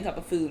like the same type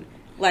of food.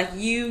 Like,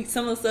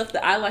 some of the stuff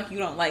that I like, you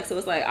don't like. So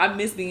it's like, I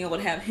miss being able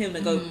to have him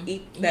to go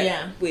eat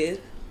that with,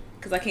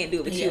 because I can't do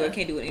it with you, or I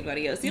can't do it with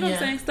anybody else. You know what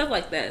I'm saying? Stuff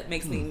like that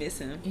makes me miss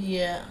him.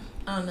 Yeah.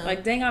 I don't know.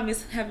 Like, dang, I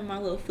miss having my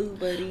little food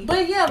buddy.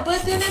 But yeah,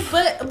 but then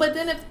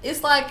if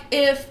it's like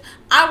if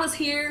I was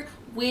here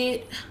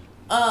with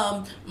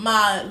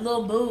my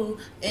little boo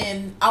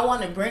and I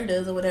wanted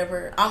Brenda's or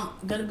whatever, I'm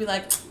gonna be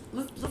like,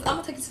 I'm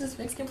gonna take you to this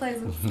Mexican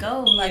place. Let's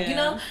go. Like, you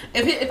know,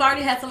 if I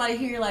already had somebody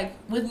here like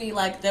with me,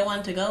 like they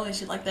wanted to go and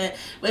shit like that.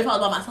 But if I was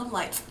by myself, I'm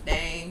like,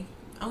 dang,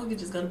 I'm gonna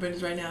just go to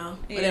Brenda's right now,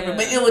 whatever.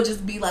 But it would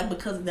just be like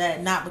because of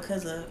that, not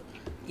because of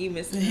you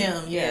miss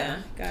him.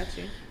 Yeah, got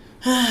you.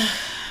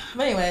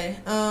 But anyway,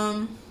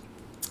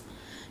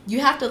 you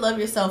have to love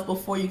yourself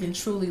before you can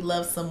truly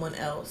love someone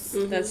else.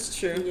 Mm-hmm. That's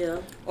true. Yeah.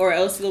 Or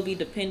else you'll be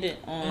dependent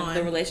on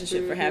the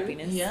relationship for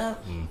happiness.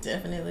 Yep,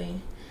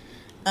 definitely.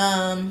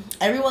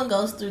 Everyone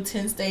goes through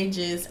 10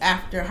 stages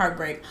after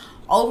heartbreak: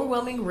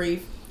 overwhelming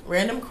grief,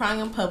 random crying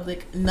in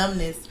public,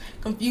 numbness,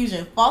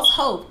 confusion, false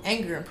hope,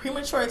 anger,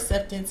 premature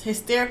acceptance,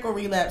 hysterical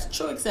relapse,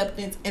 true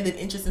acceptance, and then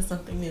interest in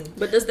something new.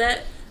 But does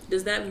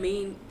that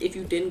mean if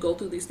you didn't go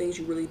through these things,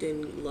 you really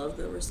didn't love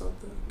them or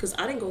something? Because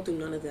I didn't go through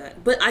none of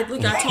that. But I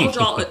told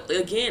y'all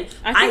again.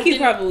 I think you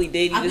probably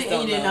did. I think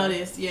you didn't know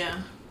this.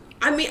 Yeah.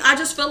 I mean, I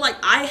just felt like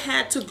I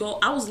had to go.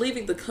 I was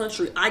leaving the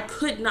country. I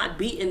could not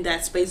be in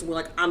that space where,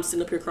 like, I'm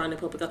sitting up here crying in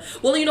public.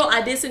 Well, you know,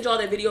 I did send y'all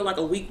that video, like,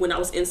 a week when I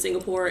was in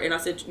Singapore, and I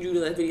sent you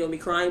that video of me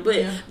crying.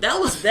 But that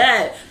was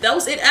that. That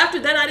was it. After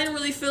that, I didn't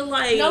really feel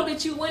like... No,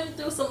 but you went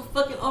through some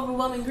fucking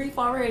overwhelming grief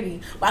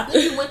already. But I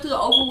think you went through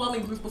the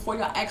overwhelming grief before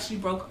y'all actually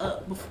broke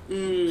up.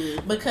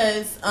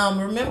 Because,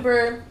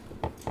 remember...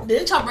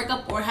 Didn't y'all break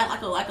up or had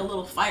like a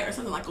little fight or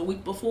something like a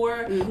week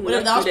before?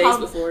 Whatever. That was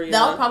probably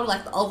that was probably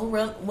like the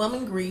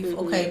overwhelming grief.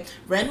 Okay,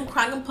 random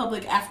crying in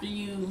public after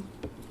you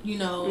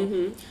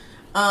know,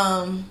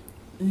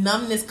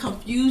 numbness,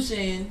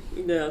 confusion.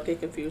 Yeah. Okay,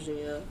 confusion.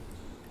 Yeah.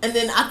 And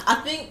then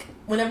I think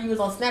whenever you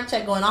was on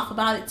Snapchat going off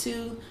about it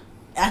too,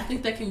 I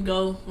think that can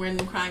go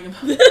random crying in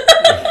public.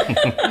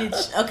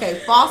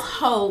 Okay, false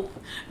hope.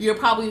 You're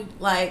probably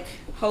like.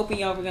 Hoping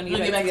y'all were gonna get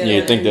back Yeah, together.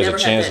 you think there's a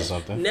chance or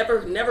something?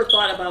 Never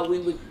thought about we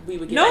would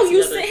get No, back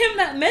you together. sent him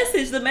that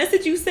message. The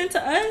message you sent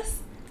to us.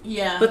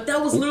 Yeah. But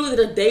that was literally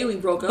the day we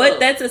broke up. But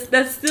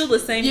that's still the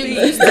same thing.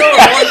 You still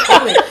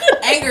on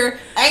it.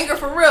 Anger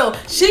for real.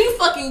 She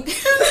fucking.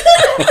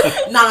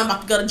 I'm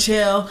about to go to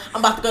jail.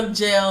 I'm about to go to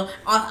jail.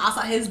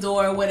 Outside his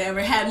door or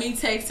whatever. Had me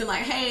texting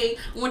like, hey,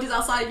 Wendy's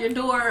outside your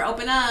door.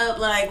 Open up.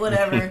 Like,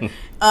 whatever.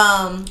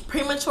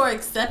 Premature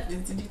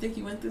acceptance. Did you think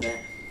you went through that?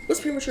 What's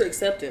premature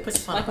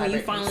acceptance? Like when you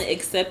finally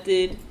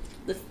accepted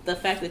the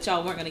fact that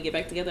y'all weren't going to get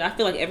back together. I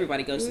feel like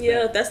everybody goes through that.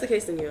 Yeah, that's the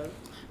case then, yeah.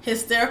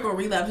 Hysterical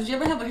relapse. Did you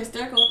ever have a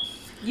hysterical?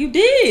 You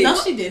did. No,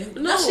 she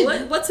didn't. No,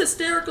 what's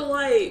hysterical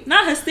like?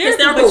 Not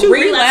hysterical, but you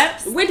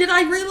relapsed. When did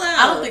I relapse?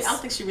 I don't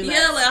think she relapsed.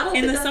 Yeah, like I don't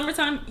in think the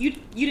summertime. You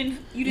didn't.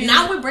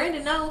 Not with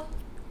Brandon. No.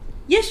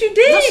 Yes, you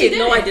did. No, she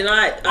didn't. No, I did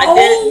not.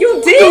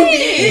 You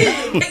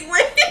did.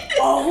 Wait.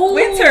 Oh,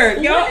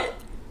 winter, y'all. Okay.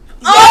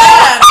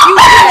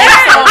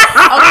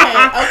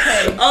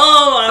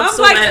 Oh, I'm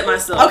so mad at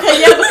myself. Okay,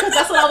 yeah, because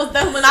that's what I was.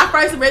 That's when I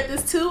first read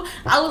this too.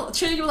 I was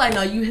Trinity was like,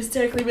 "No, you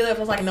hysterically relapsed." I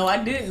was like, "No,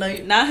 I didn't." No,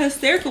 not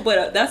hysterical,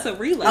 but that's a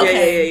relapse.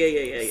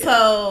 Okay. Yeah.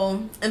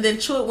 So, and then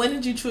when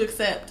did you truly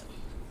accept?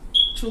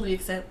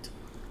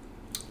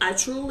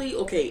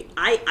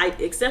 I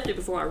accepted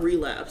before I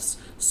relapsed.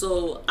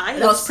 So that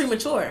was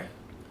premature.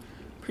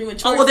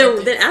 Oh,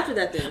 well, then after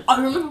that, then.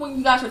 Oh, remember when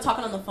you guys were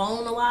talking on the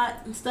phone a lot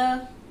and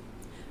stuff?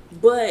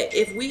 But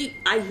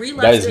I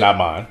relapsed. That is not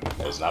mine.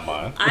 That is not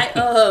mine.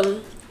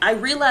 I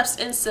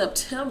relapsed in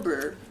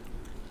September.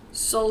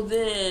 So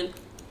then,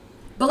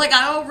 but like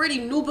I already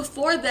knew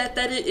before that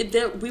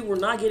that we were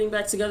not getting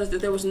back together.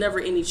 That there was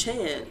never any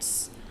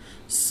chance.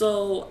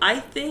 So I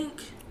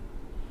think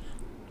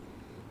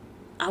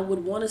I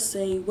would want to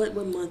say what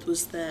month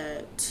was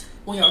that?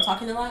 When y'all were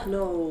talking a lot?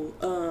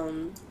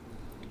 No.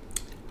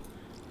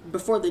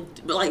 Before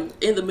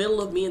in the middle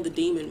of me and the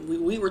demon,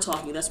 we were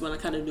talking. That's when I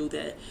kind of knew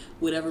that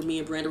whatever me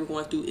and Brandon were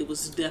going through, it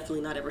was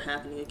definitely not ever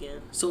happening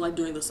again. So like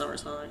during the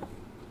summertime,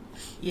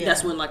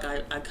 that's when like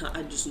I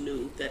just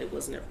knew that it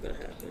wasn't ever going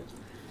to happen.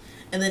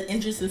 And then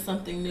interest in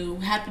something new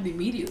happened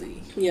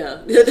immediately.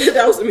 Yeah,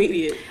 that was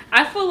immediate.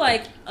 I feel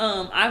like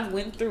I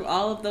went through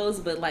all of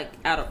those, but like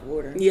out of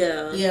order.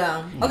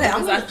 Yeah. Okay,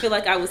 I feel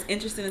like I was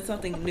interested in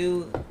something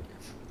new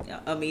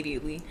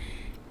immediately.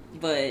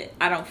 But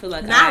I don't feel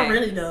like not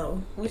really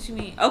though. What you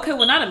mean? Okay,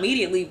 well not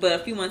immediately, but a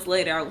few months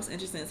later I was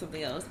interested in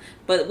something else.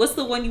 But what's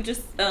the one you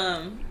just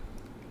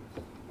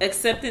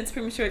acceptance,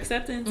 premature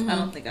acceptance. Mm-hmm. I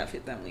don't think I've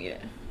hit that one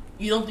yet.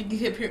 You don't think you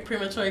hit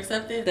premature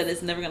acceptance? That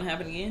it's never gonna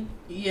happen again.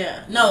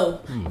 Yeah,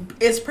 no,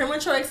 it's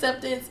premature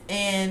acceptance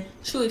and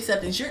true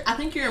acceptance. I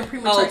think you're in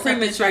premature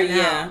acceptance right now.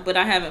 Yeah, but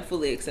I haven't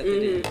fully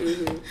accepted it.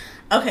 Mm-hmm.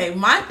 Okay,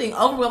 my thing,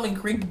 overwhelming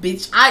grief,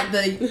 bitch.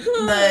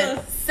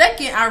 The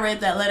second I read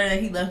that letter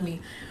that he left me,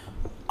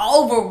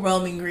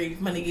 overwhelming grief,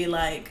 my nigga.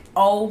 Like,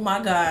 oh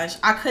my gosh,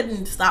 I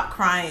couldn't stop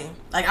crying.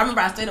 Like, I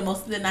remember I stayed up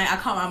most of the night. I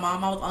called my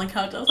mom. I was on the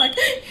couch. I was like,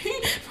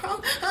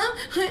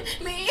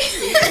 me.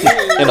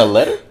 In a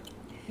letter?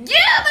 Yeah,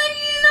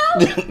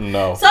 like,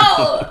 No.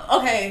 So,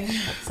 okay.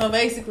 So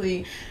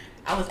basically,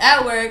 I was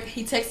at work.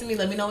 He texted me,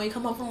 let me know when you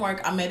come home from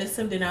work. I made us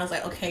some dinner. I was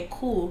like, okay,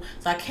 cool.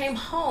 So I came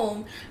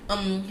home.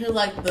 He was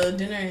like, the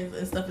dinner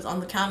and stuff is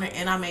on the counter,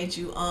 and I made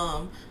you,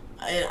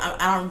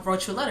 I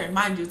wrote you a letter.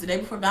 Mind you, it's the day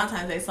before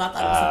Valentine's Day, so I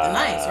thought it was something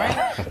nice,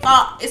 right?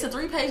 So it's a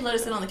 3-page letter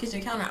sitting on the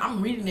kitchen counter.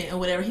 I'm reading it and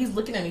whatever. He's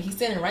looking at me. He's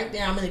standing right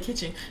there. I'm in the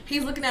kitchen.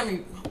 He's looking at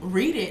me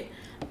read it.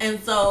 And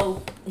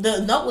so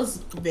the note was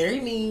very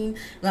mean.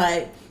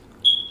 Like,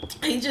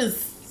 he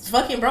just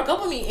fucking broke up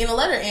with me in a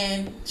letter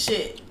and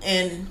shit.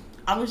 And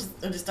I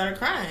just started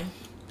crying.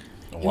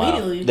 Wow.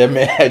 Immediately. That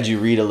man had you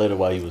read a letter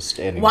while he was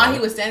standing While there. he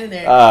was standing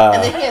there.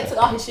 And then he had took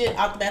all his shit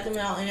out the bathroom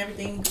and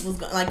everything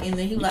was like, and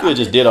then he was You like, could have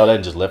just did all that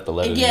and just left the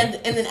letter. yeah,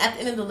 and then at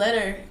the end of the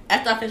letter,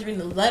 after I finished reading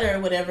the letter or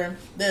whatever,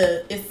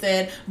 it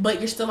said, but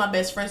you're still my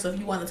best friend, so if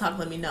you want to talk,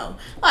 let me know.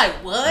 Like,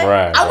 what?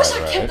 Right, I wish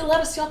right, I kept the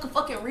letter so y'all could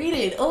fucking read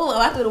it. Oh,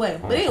 I threw it away.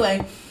 But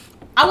anyway,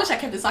 I wish I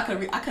kept it so I could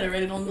have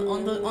read it on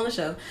the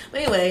show.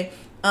 But anyway,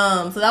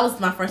 so that was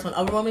my first one,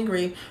 overwhelming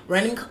grief,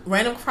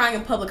 random crying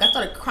in public. I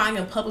started crying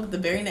in public the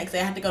very next day.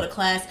 I had to go to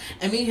class,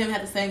 and me and him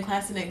had the same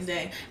class the next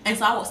day. And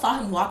so I saw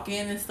him walk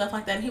in and stuff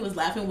like that, and he was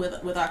laughing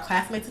with our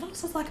classmates, and I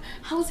was just like,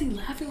 how is he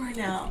laughing right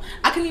now?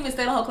 I couldn't even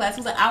stay the whole class. It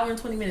was an hour and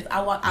 20 minutes.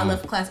 I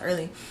left class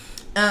early.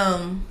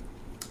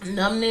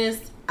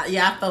 Numbness.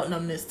 Yeah, I felt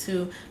numbness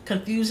too.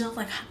 Confusion. I was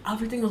like,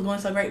 everything was going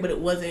so great, but it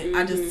wasn't.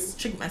 I just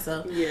tricked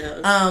myself.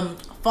 Yeah.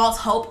 False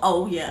hope.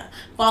 Oh yeah.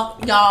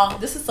 Y'all,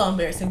 this is so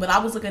embarrassing, but I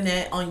was looking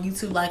at on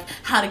YouTube like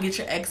how to get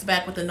your ex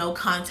back with the no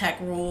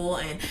contact rule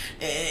and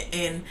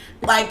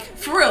like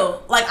for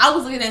real. Like I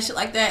was looking at shit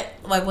like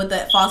that, like with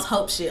that false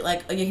hope shit.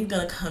 Like, oh yeah, he's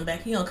gonna come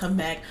back. He gonna come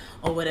back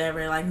or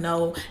whatever. Like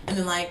no. And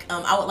then like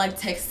I would like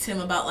text him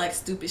about like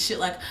stupid shit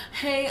like,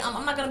 hey,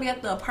 I'm not gonna be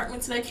at the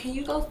apartment today. Can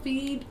you go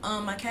feed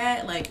my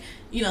cat? Like,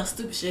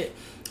 stupid shit.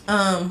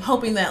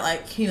 Hoping that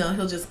like,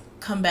 he'll just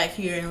come back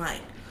here and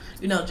like,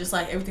 just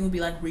like everything would be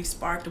like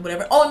re-sparked or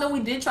whatever. Oh, no, we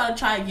did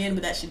try again,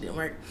 but that shit didn't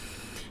work.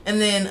 And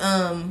then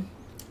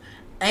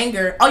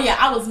anger. Oh yeah,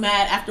 I was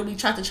mad after we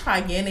tried to try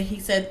again, and he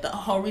said the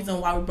whole reason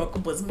why we broke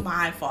up was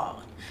my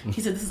fault. He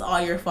said this is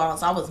all your fault,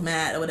 so I was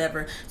mad or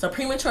whatever. So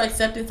premature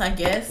acceptance, I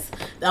guess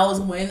that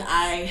was when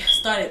I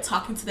started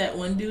talking to that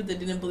one dude that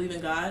didn't believe in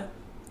God.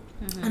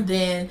 And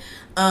then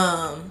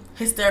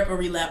hysterical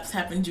relapse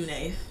happened June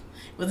 8th.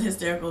 It wasn't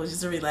hysterical, it was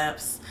just a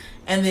relapse.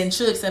 And then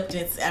true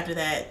acceptance after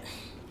that.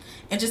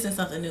 Interest in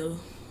something new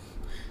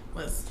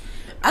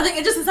I think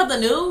interest in something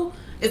new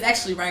is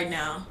actually right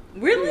now.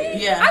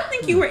 Really? Yeah. I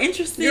think you were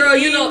interested Girl,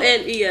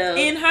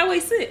 in Highway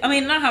 6. I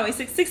mean, not Highway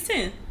 6,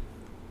 610.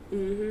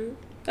 Mm-hmm.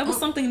 That was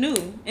something new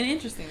and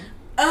interesting.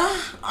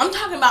 I'm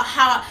talking about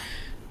how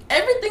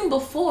everything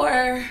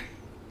before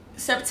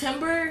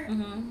September,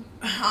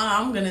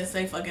 I'm going to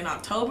say fucking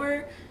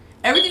October.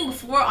 Everything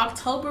before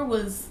October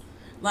was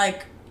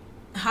like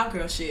hot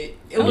girl shit.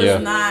 It was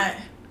not...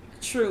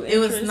 True interest. It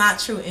was not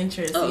true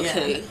interest.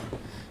 Okay.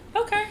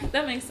 Yeah. Okay,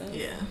 that makes sense.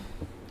 Yeah.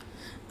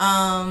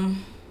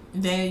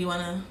 Daniel, you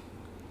wanna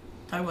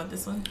talk about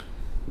this one?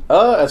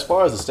 As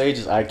far as the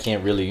stages, I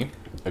can't really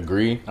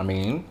agree. I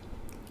mean,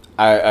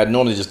 I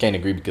normally just can't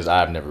agree because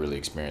I've never really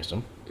experienced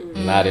them.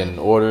 Not in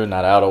order,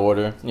 not out of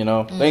order.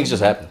 Things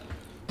just happen.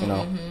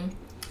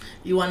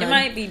 You wanna? It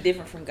might be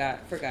different for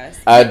guys.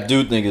 I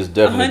do think it's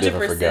definitely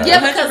different for guys.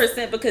 Yeah,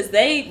 100% because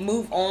they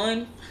move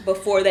on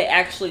before they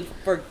actually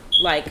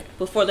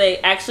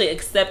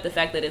accept the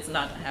fact that it's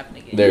not gonna happen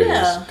again. There it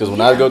is. Because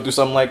when I go through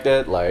something like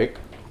that, like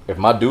if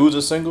my dudes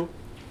are single,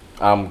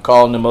 I'm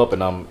calling them up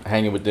and I'm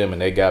hanging with them,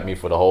 and they got me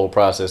for the whole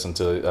process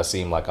until I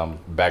seem like I'm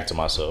back to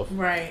myself.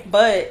 Right.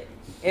 But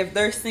if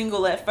they're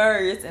single at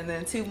first and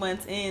then 2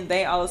 months in,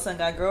 they all of a sudden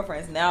got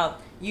girlfriends. Now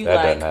you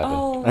that like,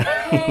 oh,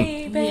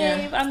 hey,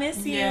 babe, I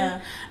miss you.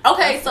 Yeah.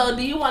 Okay, so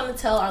do you want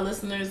to tell our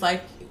listeners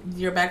like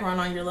your background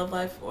on your love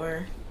life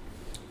or?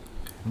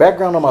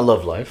 Background on my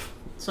love life.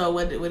 So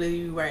what are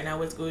you right now?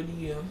 What's good to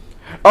you?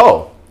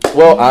 Oh,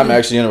 well, I'm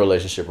actually in a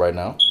relationship right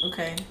now.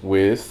 Okay.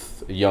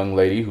 With a young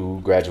lady who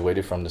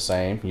graduated from the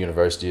same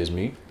university as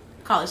me.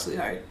 College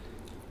sweetheart.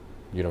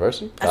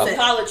 University? I said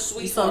college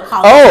sweetheart.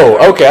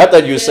 Oh, okay. I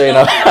thought you were saying.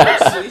 College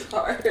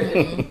sweetheart.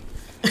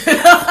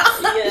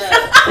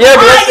 Yeah,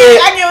 but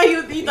I get what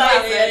you thought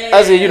I said.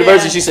 I said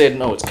university. She said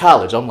no, it's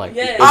college. I'm like,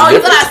 Yeah. Oh, you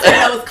thought I said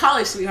that was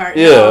college sweetheart.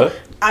 Yeah. No,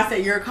 I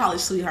said you're a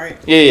college sweetheart.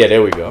 Yeah.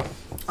 There we go.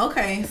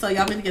 Okay, so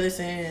y'all been together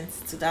since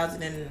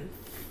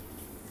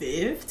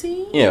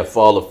 2015? Yeah,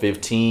 fall of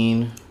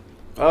 15.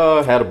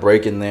 Had a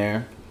break in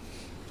there.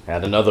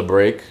 Had another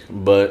break,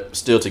 but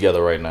still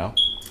together right now.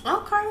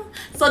 Okay.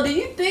 So do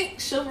you think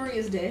chivalry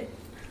is dead?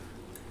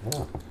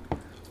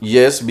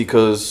 Yes,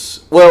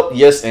 because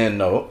yes and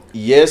no.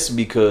 Yes,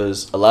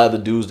 because a lot of the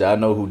dudes that I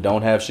know who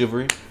don't have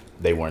chivalry,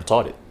 they weren't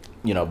taught it,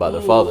 by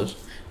their fathers.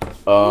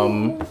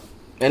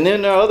 And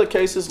then there are other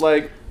cases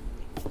like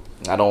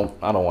I don't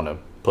want to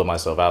put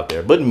myself out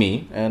there, but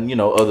me and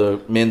other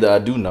men that I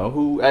do know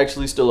who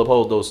actually still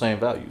uphold those same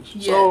values.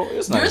 Yeah. So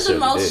it's not You're the necessarily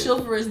most dead.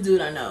 chivalrous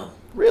dude I know.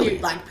 Really?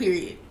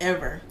 Period.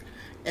 Ever.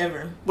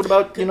 What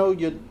about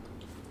your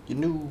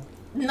new?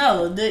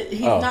 No,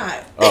 he's Oh.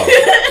 not.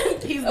 Oh.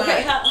 He's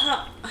Okay,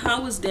 not.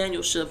 how is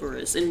Daniel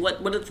chivalrous, and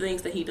what are the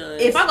things that he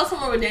does? If I go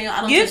somewhere with Daniel,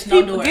 I don't Give touch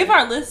no people, door. give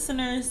our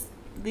listeners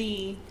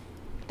the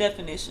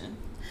definition.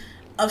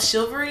 Of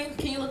chivalry,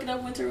 can you look it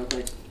up, Winter, real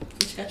quick?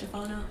 You got your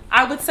phone out?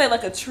 I would say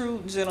like a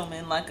true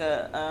gentleman, like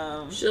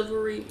a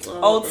chivalry,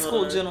 old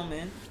school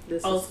gentleman.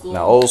 Old school.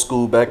 Now old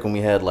school back when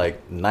we had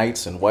like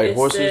knights and white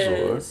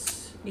horses,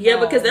 yeah,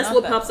 No, because that's not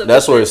what that. pops up.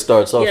 that's where it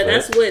starts off. Yeah,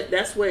 right?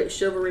 that's what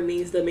chivalry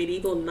means. The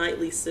medieval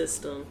knightly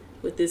system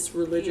with this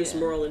religious, Yeah.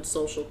 moral, and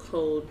social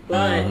code.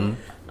 But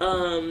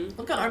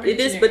Look at our it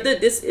is. But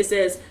this it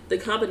says the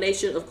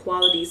combination of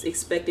qualities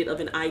expected of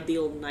an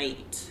ideal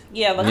knight.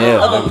 Yeah, like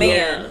Yeah. of a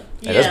man.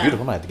 Yeah. Hey, that's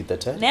beautiful. I might have to get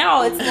that tattooed.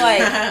 Now it's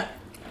like,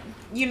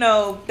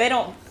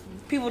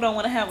 people don't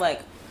want to have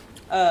like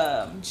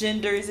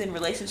genders in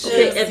relationships.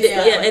 Okay, and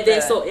then, Yeah. and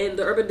then so in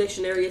the Urban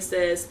Dictionary it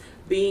says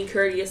being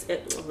courteous.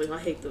 I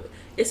hate the.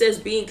 It says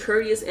being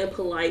courteous and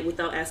polite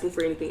without asking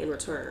for anything in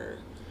return.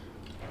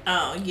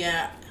 Oh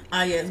yeah.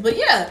 Yes. But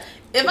yeah,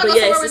 if I But go yeah,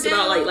 somewhere it's with just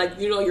about Daniel, like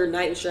your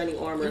knight in shining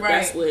armor.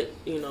 Right. That's what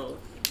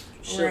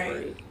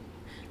chivalry.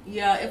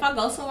 yeah, if I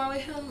go somewhere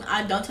with him,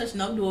 I don't touch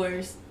no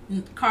doors,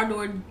 car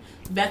door,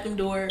 bathroom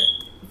door,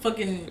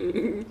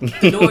 fucking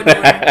door.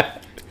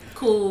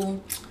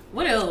 Cool.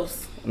 What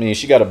else? I mean,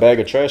 she got a bag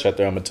of trash out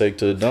there. I'm gonna take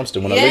to the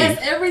dumpster when I Yes,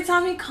 leave. every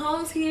time he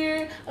comes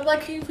here, I'm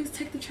like, can you please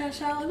take the trash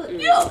out? I'm like,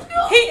 Mm.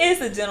 yeah. He is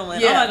a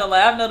gentleman. Yeah. I'm not gonna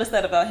lie. I've noticed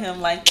that about him.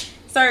 Like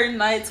certain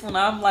nights when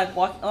I'm like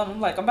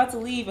I'm about to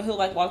leave, and he'll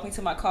like walk me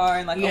to my car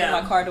and like Yeah.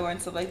 open my car door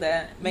and stuff like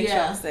that. Make sure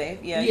Yeah. I'm safe.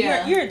 Yeah,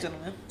 Yeah. You're a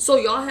gentleman. So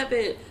y'all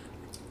haven't.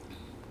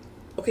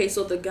 Okay,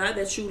 so the guy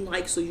that you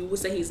like, so you would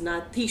say he's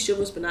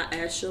chivalrous, but not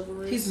as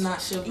chivalrous. He's not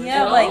chivalrous.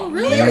 Yeah, Oh, like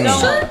really? men Are you don't,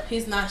 sure?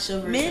 He's not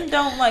chivalrous. men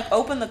don't like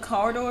open the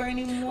car door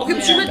anymore. Okay,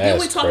 but Yeah. you didn't we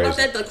That's talk about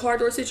crazy. that the car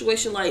door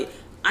situation? Like,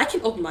 I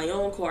can open my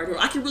own car door.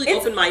 I can really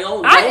It's- open my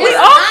own door. We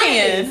all nice.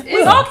 can. We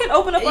It's- all can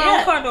open up our yeah,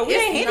 own car door. We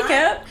it's ain't not-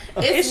 handicapped.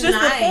 It's just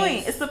nice. the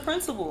point. It's the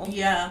principle.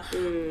 Yeah.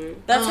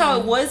 That's how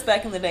it was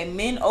back in the day.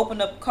 Men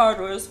opened up car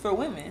doors for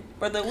women,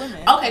 for the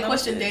women. Okay, And that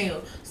was question, it.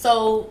 Daniel.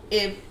 So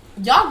if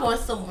y'all going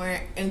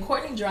somewhere and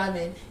Courtney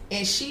driving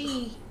and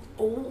she,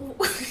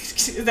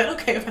 is that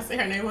okay if I say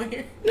her name on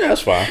here? Yeah,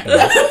 that's fine.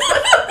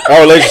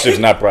 Our relationship's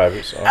not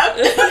private, so. Okay,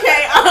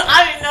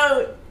 I didn't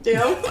know.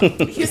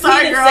 Damn. You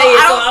sorry, didn't girl. say it,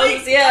 so I I don't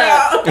was- think.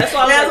 yeah. That's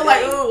why I was yeah,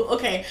 like, so dang. ooh,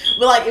 okay.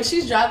 But like, if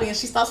she's driving and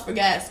she stops for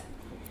gas,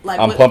 like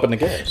I'm what- pumping the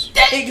gas.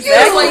 Thank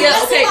Exactly. you. Yeah,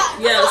 That's okay, what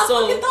I- yeah. that's what I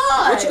So fucking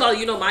thought. what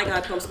you call it? My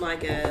guy pumps my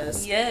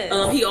gas.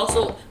 Yes. He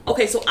also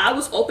so I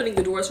was opening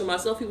the doors for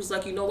myself. He was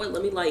like, you know what?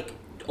 Let me like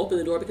open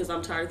the door because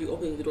I'm tired of you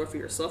opening the door for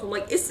yourself. I'm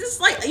like, it's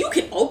just like you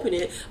can open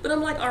it, but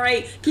I'm like, all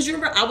right, because you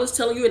remember I was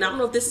telling you, and I don't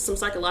know if this is some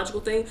psychological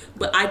thing,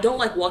 but I don't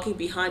like walking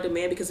behind a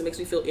man because it makes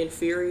me feel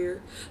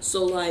inferior.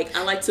 So like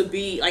I like to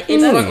be like in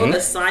front on the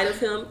side of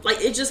him.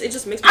 Like it just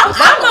makes me feel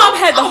My mom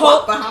had the I whole.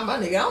 walk behind my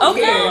nigga. I don't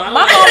Okay, care. my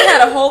mom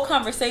had a whole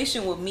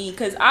conversation with me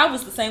because I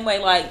was the same way.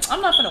 Like,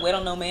 I'm not gonna wait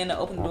on no man to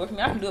open the door for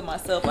me. I can do it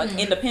myself, like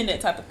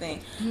independent type of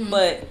thing.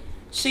 But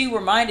she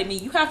reminded me,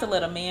 you have to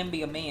let a man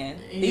be a man.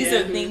 These Yeah.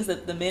 are things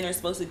that the men are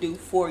supposed to do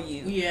for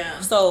you. Yeah.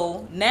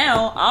 So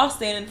now I'll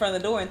stand in front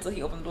of the door until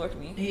he opens the door for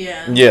me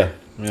Yeah. Yeah.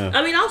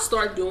 I mean, I'll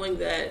start doing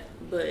that,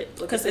 but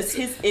because it's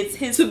his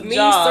to me,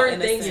 job. certain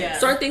in a things, sense. Yeah.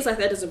 certain things like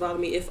that doesn't bother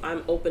me if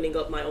I'm opening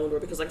up my own door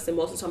because, like I said,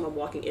 most of the time I'm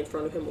walking in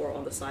front of him or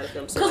on the side of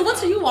him. So Because like,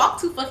 once you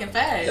walk too fucking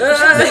fast.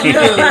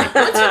 Uh.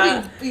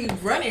 Once you be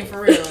running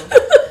for real.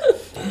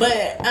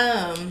 But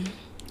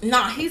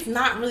nah, he's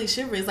not really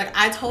chivalrous. Like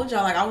I told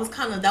y'all, like that was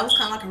kind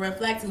of like a red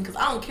flag to me because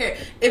I don't care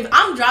if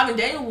I'm driving.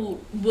 Daniel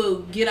will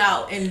get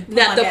out and put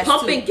now my the gas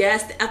pumping too.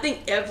 gas. I think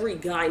every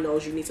guy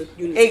knows you need to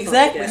Exactly.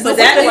 pump the gas. So But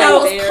that that nigga right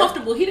was there.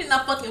 comfortable. He did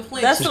not fucking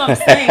flinch. That's what I'm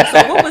saying.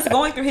 So what was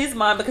going through his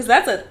mind? Because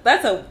that's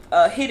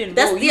a hidden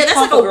That's rule. You that's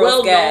pump like a girl's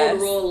well-known gas.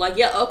 rule. Like,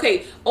 yeah,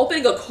 okay,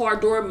 opening a car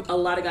door, a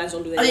lot of guys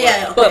don't do that. Oh, anymore.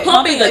 yeah, But okay.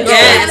 pumping the Pumping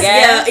gas, the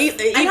gas.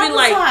 yeah, And I even was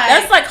like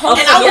That's like and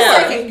holding I was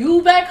yeah. like,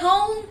 you back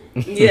home?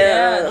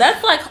 Yeah,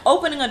 that's like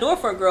opening a door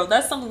for a girl.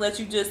 That's something that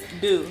you just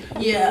do.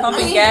 Yeah,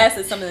 Pumping I mean, gas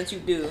is something that you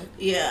do.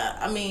 Yeah,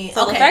 I mean,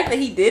 So okay. the fact that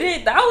he did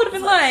it, I would have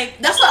been like,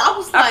 That's what I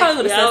was I probably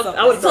would like. have Yeah, said something.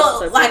 I would've So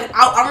That's like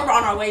I remember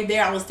on our way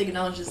there, I was thinking,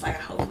 I was just like,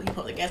 hopefully he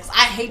pump the gas. 'Cause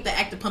I hate the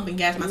act of pumping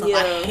gas myself.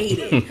 I Yeah. hate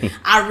it.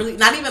 I really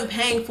not even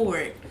paying for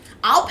it.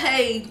 I'll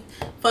pay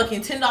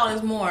fucking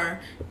 $10 more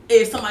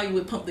if somebody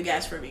would pump the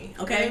gas for me.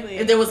 Okay, Really?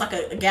 if there was like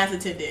a gas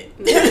attendant.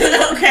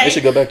 Okay, They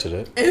should go back to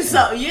that. and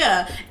so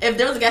yeah, if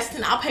there was a gas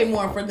attendant, I'll pay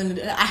more for them to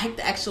do it. I hate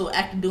the actual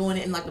act of doing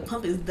it, and like the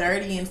pump is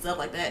dirty and stuff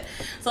like that.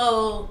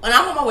 So when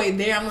I'm on my way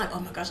there, I'm like, oh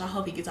my gosh, I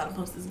hope he gets out and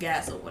pumps this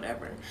gas or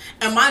whatever.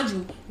 And mind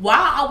you, while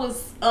I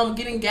was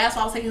getting gas,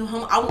 while I was taking him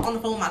home, I was on the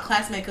phone with my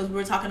classmate because we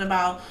were talking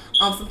about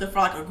something for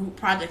like a group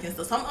project and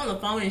stuff. So I'm on the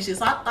phone and shit.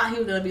 So I thought he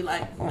was gonna be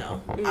like,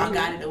 I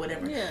got it or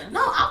whatever. Yeah.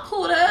 No, I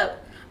pulled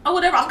up. Or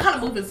whatever. I'm kind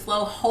of moving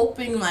slow,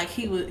 hoping like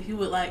he would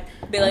like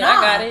Be like, nah.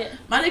 I got it.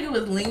 My nigga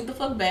was leaned the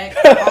fuck back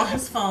on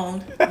his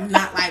phone,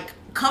 not like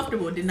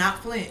comfortable, did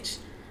not flinch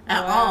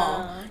at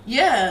all.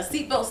 Yeah,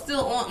 seatbelt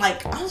still on.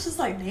 Like I was just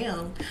like,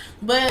 damn.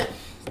 But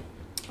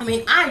I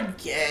mean, I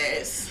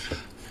guess,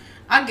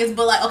 but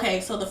like,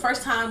 okay. So the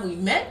first time we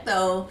met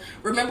though,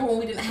 remember when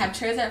we didn't have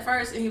chairs at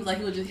first, and he was like,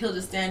 he'll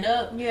just stand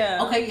up.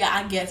 Yeah. Okay, yeah,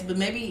 I guess, but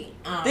maybe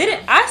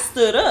Didn't I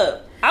stood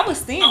up? I was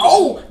standing.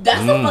 Oh, that's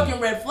a fucking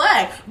red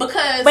flag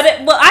because. But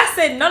I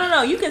said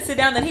no. You can sit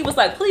down. Then he was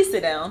like, "Please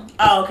sit down."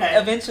 Oh, okay.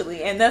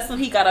 Eventually, and that's when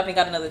he got up and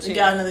got another chair. You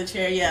got another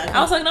chair, yeah. I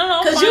was like,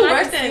 no, because I'm you fine. I were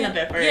can standing sit. up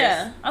at first.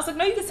 Yeah, I was like,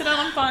 no, you can sit down.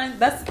 I'm fine.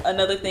 That's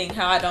another thing.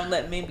 How I don't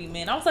let men be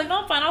men. I was like,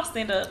 no, I'm fine. I'll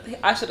stand up.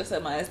 I should have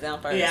set my ass down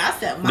first. Yeah, I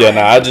sat my Yeah,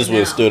 nah, I ass just would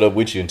have down. stood up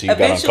with you until you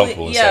got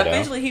uncomfortable and sat down.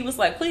 Eventually he was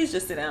like, please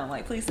just sit down.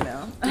 Like, please sit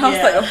down. I was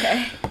Yeah. like,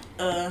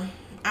 okay.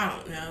 I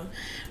don't know,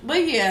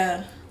 but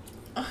yeah.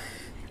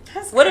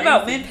 That's What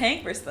about crazy. men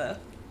paying for stuff?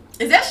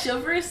 Is that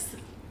chivalrous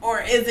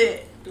or is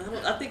it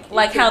I think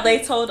Like how they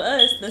told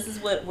us, this is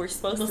what we're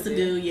supposed to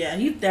do. Yeah,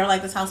 they're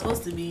like, that's how it's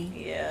supposed to be.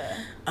 Yeah.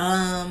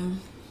 I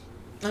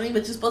mean,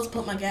 but you're supposed to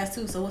put my gas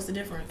too, so what's the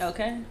difference?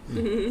 Okay.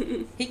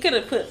 He could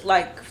have put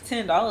like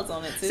 $10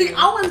 on it too. See,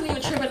 I wasn't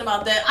even tripping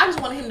about that. I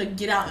just wanted him to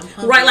get out and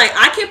pump right, it. like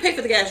I can't pay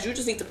for the gas. You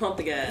just need to pump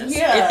the gas.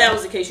 Yeah. If that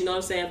was the case, you know what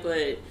I'm saying. But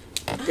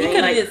he could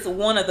have like, just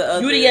one of the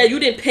other. you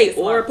didn't pay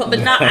or pump, but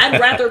not. I'd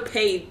rather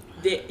pay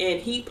and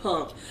he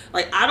pumped.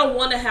 Like I don't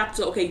want to have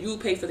to. Okay, you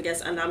pay for the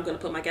gas, and I'm gonna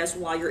put my gas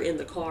while you're in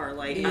the car.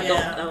 Like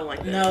I don't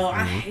like that. No,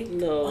 I hate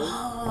No.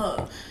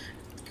 Oh,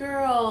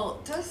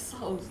 girl, that's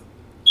so.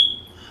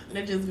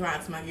 That just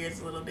grinds my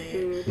gears a little bit.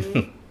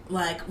 Mm-hmm.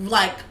 Like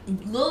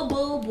little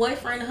boo,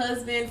 boyfriend,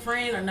 husband,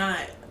 friend or not,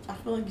 I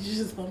feel like you should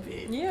just pump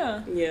it.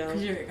 Yeah. Yeah.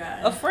 Cause you're a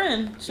guy. A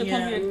friend should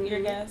Yeah. pump your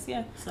gas.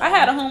 Yeah. So- I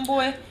had a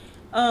homeboy.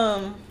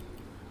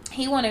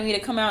 He wanted me to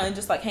come out and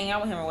just like hang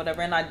out with him or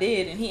whatever, and I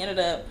did, and he ended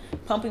up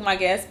pumping my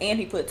gas and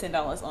he put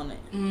 $10 on it.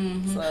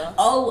 Mm-hmm. So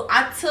Oh,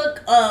 I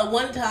took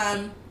one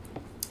time.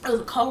 It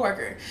was a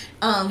coworker.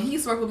 He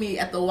used to work with me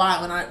at the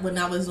Y when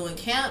I was doing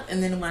camp,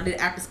 and then when I did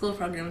after school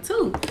program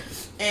too.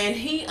 And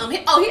he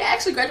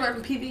actually graduated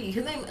from PV.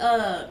 His name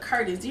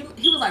Curtis. He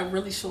was like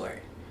really short,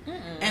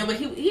 and but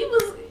he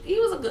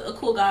was a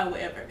cool guy or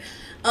whatever.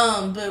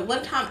 But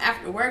one time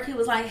after work, he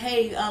was like,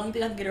 "Hey, you think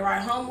I can get a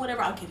ride home?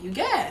 Whatever, I'll give you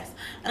gas."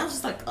 And I was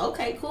just like,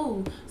 "Okay,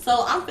 cool."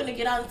 So I'm finna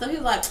get out and stuff. He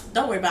was like,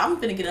 "Don't worry about it.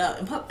 I'm finna get up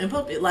and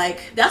pump it."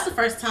 Like that's the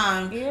first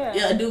time,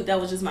 a dude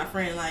that was just my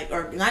friend, like,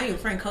 or not even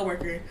friend,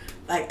 coworker,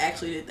 like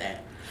actually did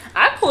that.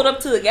 I pulled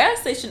up to the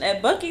gas station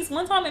at Buc-ee's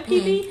one time in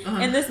PV,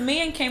 and this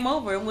man came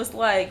over and was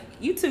like,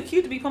 "You too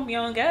cute to be pumping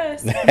your own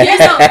gas." Yeah,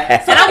 so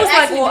And I was like,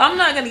 actually- well, I'm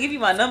not going to give you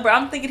my number.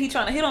 I'm thinking he's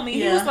trying to hit on me.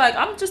 He Yeah. was like,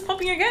 I'm just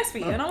pumping your gas for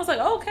you. And I was like,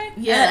 oh, okay.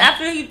 Yeah. And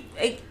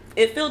after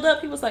it filled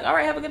up, he was like, all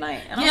right, have a good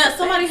night. And I was Yeah, like,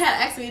 somebody thanks.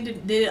 had asked me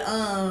did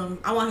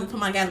I want him to put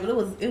my gas, but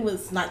it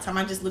was nighttime.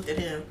 I just looked at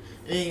him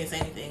and didn't even say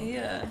anything.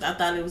 Yeah. I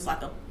thought it was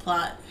like a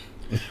plot.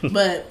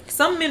 But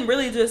Some men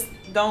really just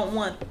don't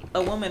want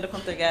a woman to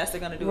pump their gas. They're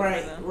going to do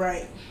it for them.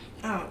 right.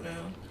 I don't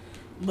know.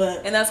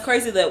 But And that's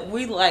crazy that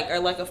we like are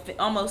like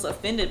almost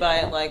offended by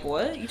it. Like,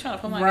 what? You trying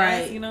to pump my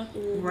Right. gas, you know?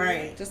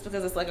 right. Just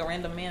because it's like a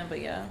random man, but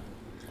yeah.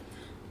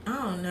 I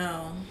don't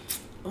know.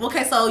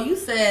 Okay, so you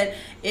said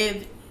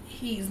if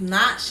he's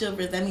not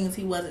chivalrous, that means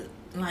he wasn't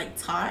like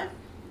taught.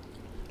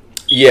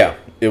 Yeah,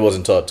 it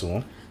wasn't taught to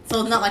him.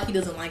 So it's not like he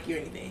doesn't like you or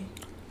anything.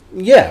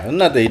 Yeah,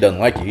 not that he doesn't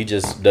like you. He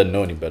just doesn't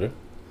know any better.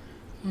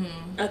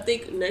 I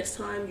think next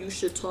time you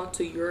should talk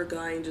to your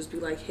guy and just be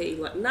like, hey,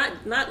 like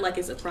not like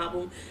it's a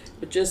problem,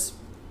 but just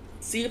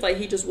see if like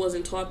he just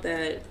wasn't taught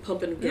that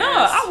pumping gas. No,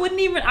 I wouldn't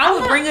even. I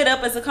would bring it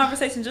up as a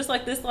conversation just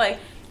like this. Like,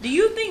 do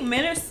you think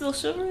men are still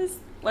chivalrous?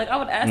 Like, I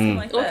would ask him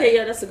like that. Okay,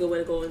 yeah, that's a good way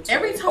to go into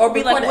Every it. time Or we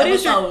be like, record what an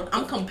is your- episode,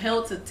 I'm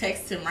compelled to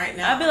text him right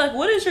now. I'd be like,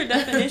 what is your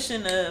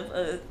definition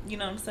of, you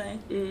know what I'm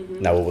saying?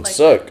 Mm-hmm. Now, what would Like-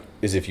 suck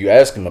is if you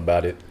ask him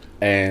about it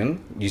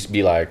and you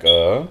be like,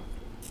 what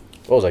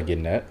was I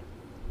getting at?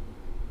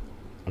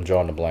 I'm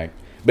drawing a blank.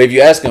 But if you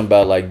ask him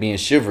about like being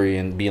chivalry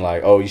and being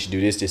like, oh, you should do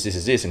this,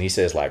 and he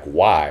says like,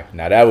 why?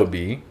 Now that would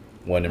be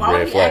one of them Why would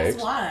red he ask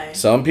flags. why?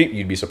 Some people,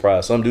 you'd be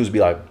surprised. Some dudes be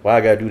like, why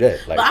I gotta do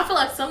that? Like, But I feel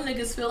like some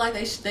niggas feel like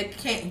they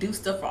can't do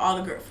stuff for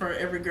all the for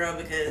every girl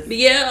because. But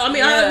yeah, I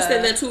mean, I Yeah.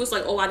 understand that too. It's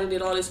like, oh, I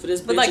did all this for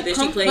this bitch, But, like, and then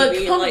she pump- played But me.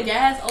 And pumping like,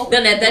 gas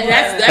open. then the door.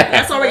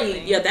 that's already,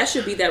 yeah, that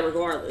should be that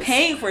regardless.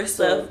 Paying for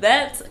stuff, So-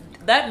 that's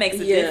that makes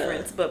a Yeah.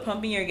 difference. But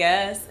pumping your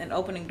gas and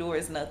opening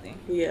doors, nothing.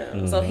 Yeah.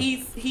 Mm. So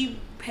he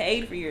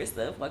paid for your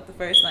stuff like the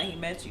first night he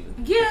met you.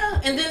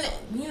 Yeah, and then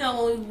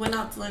when we went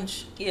out to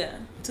lunch Yeah.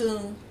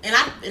 too, and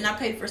I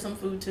paid for some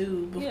food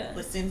too. Before, Yeah.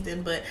 but since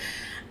then, but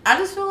I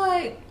just feel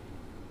like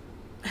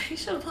he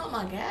should have pumped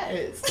my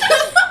gas.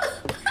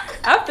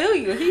 I feel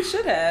you. He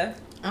should have.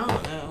 I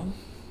don't know.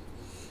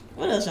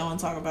 What else y'all want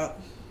to talk about?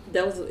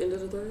 That was the end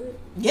of the thread?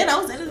 Yeah, that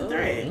was the end of the Oh.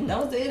 thread. That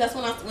was it. That's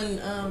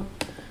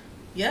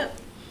yep,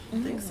 I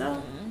think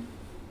so.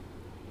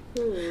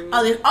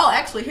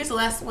 Actually, here's the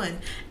last one.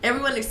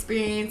 Everyone's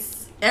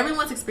experience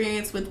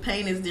with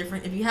pain is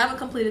different. If you haven't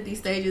completed these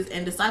stages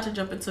and decide to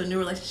jump into a new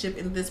relationship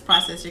in this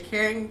process, you're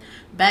carrying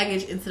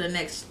baggage into the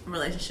next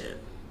relationship.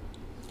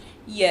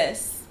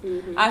 Yes.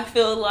 Mm-hmm. I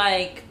feel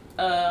like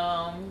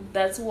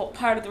that's what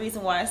part of the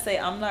reason why I say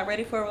I'm not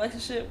ready for a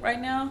relationship right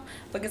now,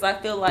 because I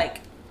feel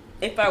like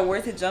if I were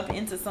to jump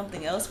into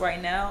something else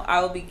right now,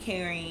 I would be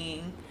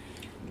carrying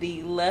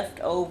the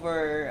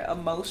leftover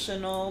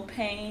emotional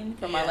pain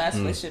from my last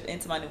relationship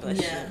into my new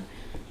relationship. Yeah.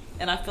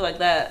 And I feel like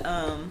that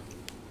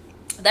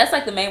that's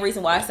like the main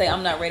reason why I say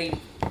I'm not ready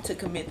to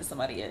commit to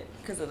somebody yet,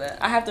 because of that.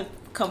 I have to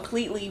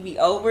completely be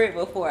over it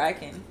before I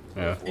can.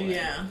 Yeah.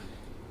 Yeah.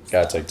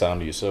 Gotta take time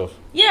to yourself.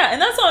 Yeah,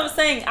 and that's what I'm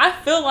saying. I don't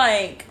feel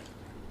like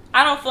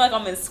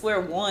I'm in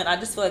square one. I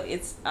just feel like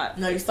it's No,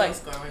 you're it's still like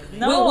scoring.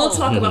 no. We'll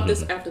talk about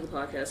this after the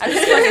podcast. I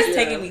just feel like it's Yeah.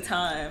 taking me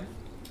time.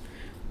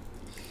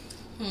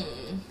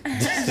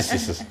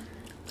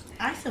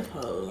 I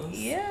suppose.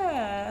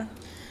 Yeah.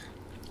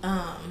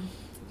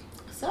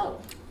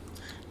 So,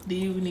 do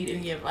you need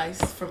any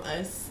advice from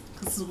us?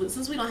 'Cause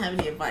since we don't have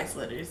any advice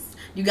letters,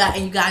 you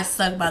guys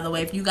suck, by the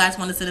way. If you guys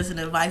want to send us an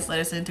advice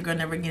letter, send it to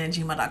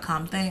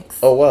girlneveragain@gmail.com. Thanks.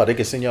 Oh wow, they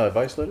can send y'all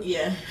advice letters?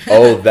 Yeah.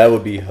 Oh, that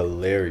would be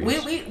hilarious.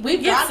 We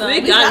got some.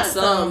 we We got got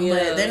some, some, yeah.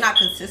 but they're not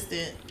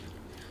consistent.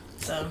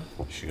 So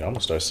Shoot, I'm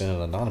gonna start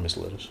sending anonymous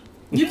letters.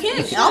 you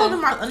can't. All of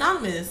them are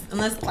anonymous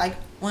unless like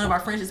one of our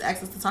friends just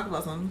asks us to talk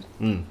about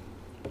something.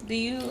 Do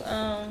you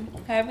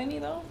have any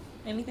though?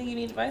 Anything you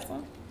need advice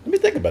on? Let me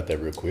think about that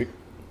real quick.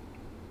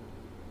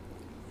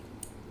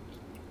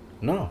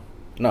 No,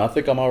 I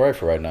think I'm all right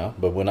for right now.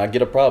 But when I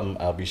get a problem,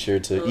 I'll be sure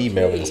to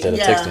email it instead of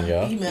texting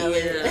y'all. Email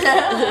it.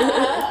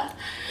 Yeah.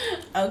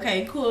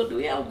 Okay, cool. Do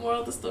we have a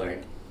moral of the story?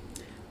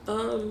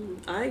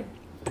 I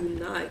do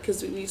not,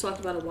 because we talked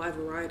about a wide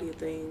variety of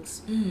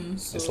things. Mm-hmm.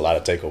 So, It's a lot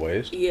of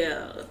takeaways.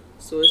 Yeah,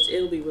 so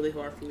it'll be really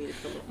hard for me to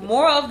come up with.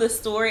 Moral of the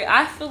story,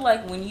 I feel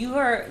like when you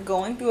are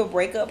going through a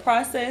breakup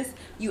process,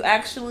 you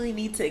actually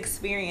need to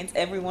experience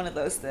every one of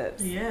those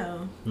steps Yeah,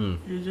 Hmm.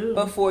 you do.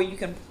 before you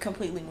can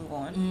completely move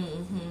on.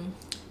 Mm-hmm.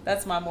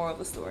 That's my moral of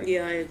the story.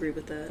 Yeah, I agree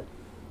with that.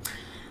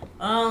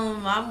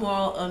 My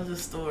moral of the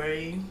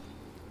story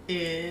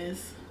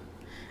is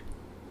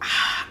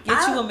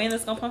Get you a man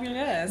that's gonna pump your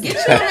gas. get you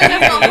a man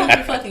that's gonna pump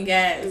your fucking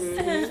gas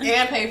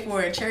and pay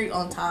for it, cherry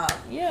on top.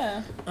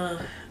 Yeah.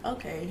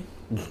 Okay.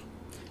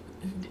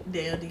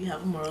 Dale, do you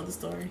have a moral of the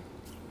story?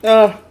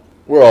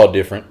 We're all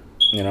different.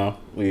 You know,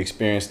 we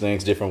experience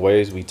things different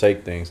ways. We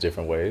take things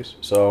different ways.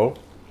 So,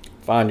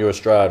 find your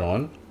stride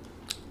on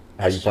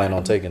how you plan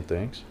on taking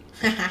things.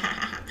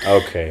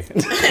 Okay.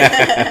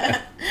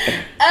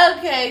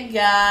 Okay,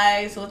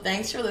 guys. Well,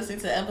 thanks for listening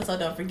to the episode.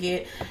 Don't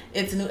forget,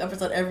 it's a new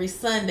episode every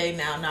Sunday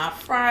now, not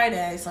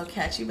Friday. So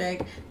catch you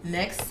back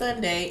next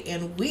Sunday,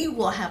 and we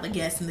will have a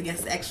guest, and the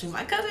guest is actually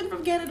my cousin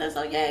from Canada.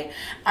 So yay!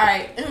 All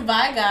right,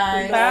 bye,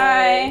 guys.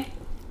 Bye.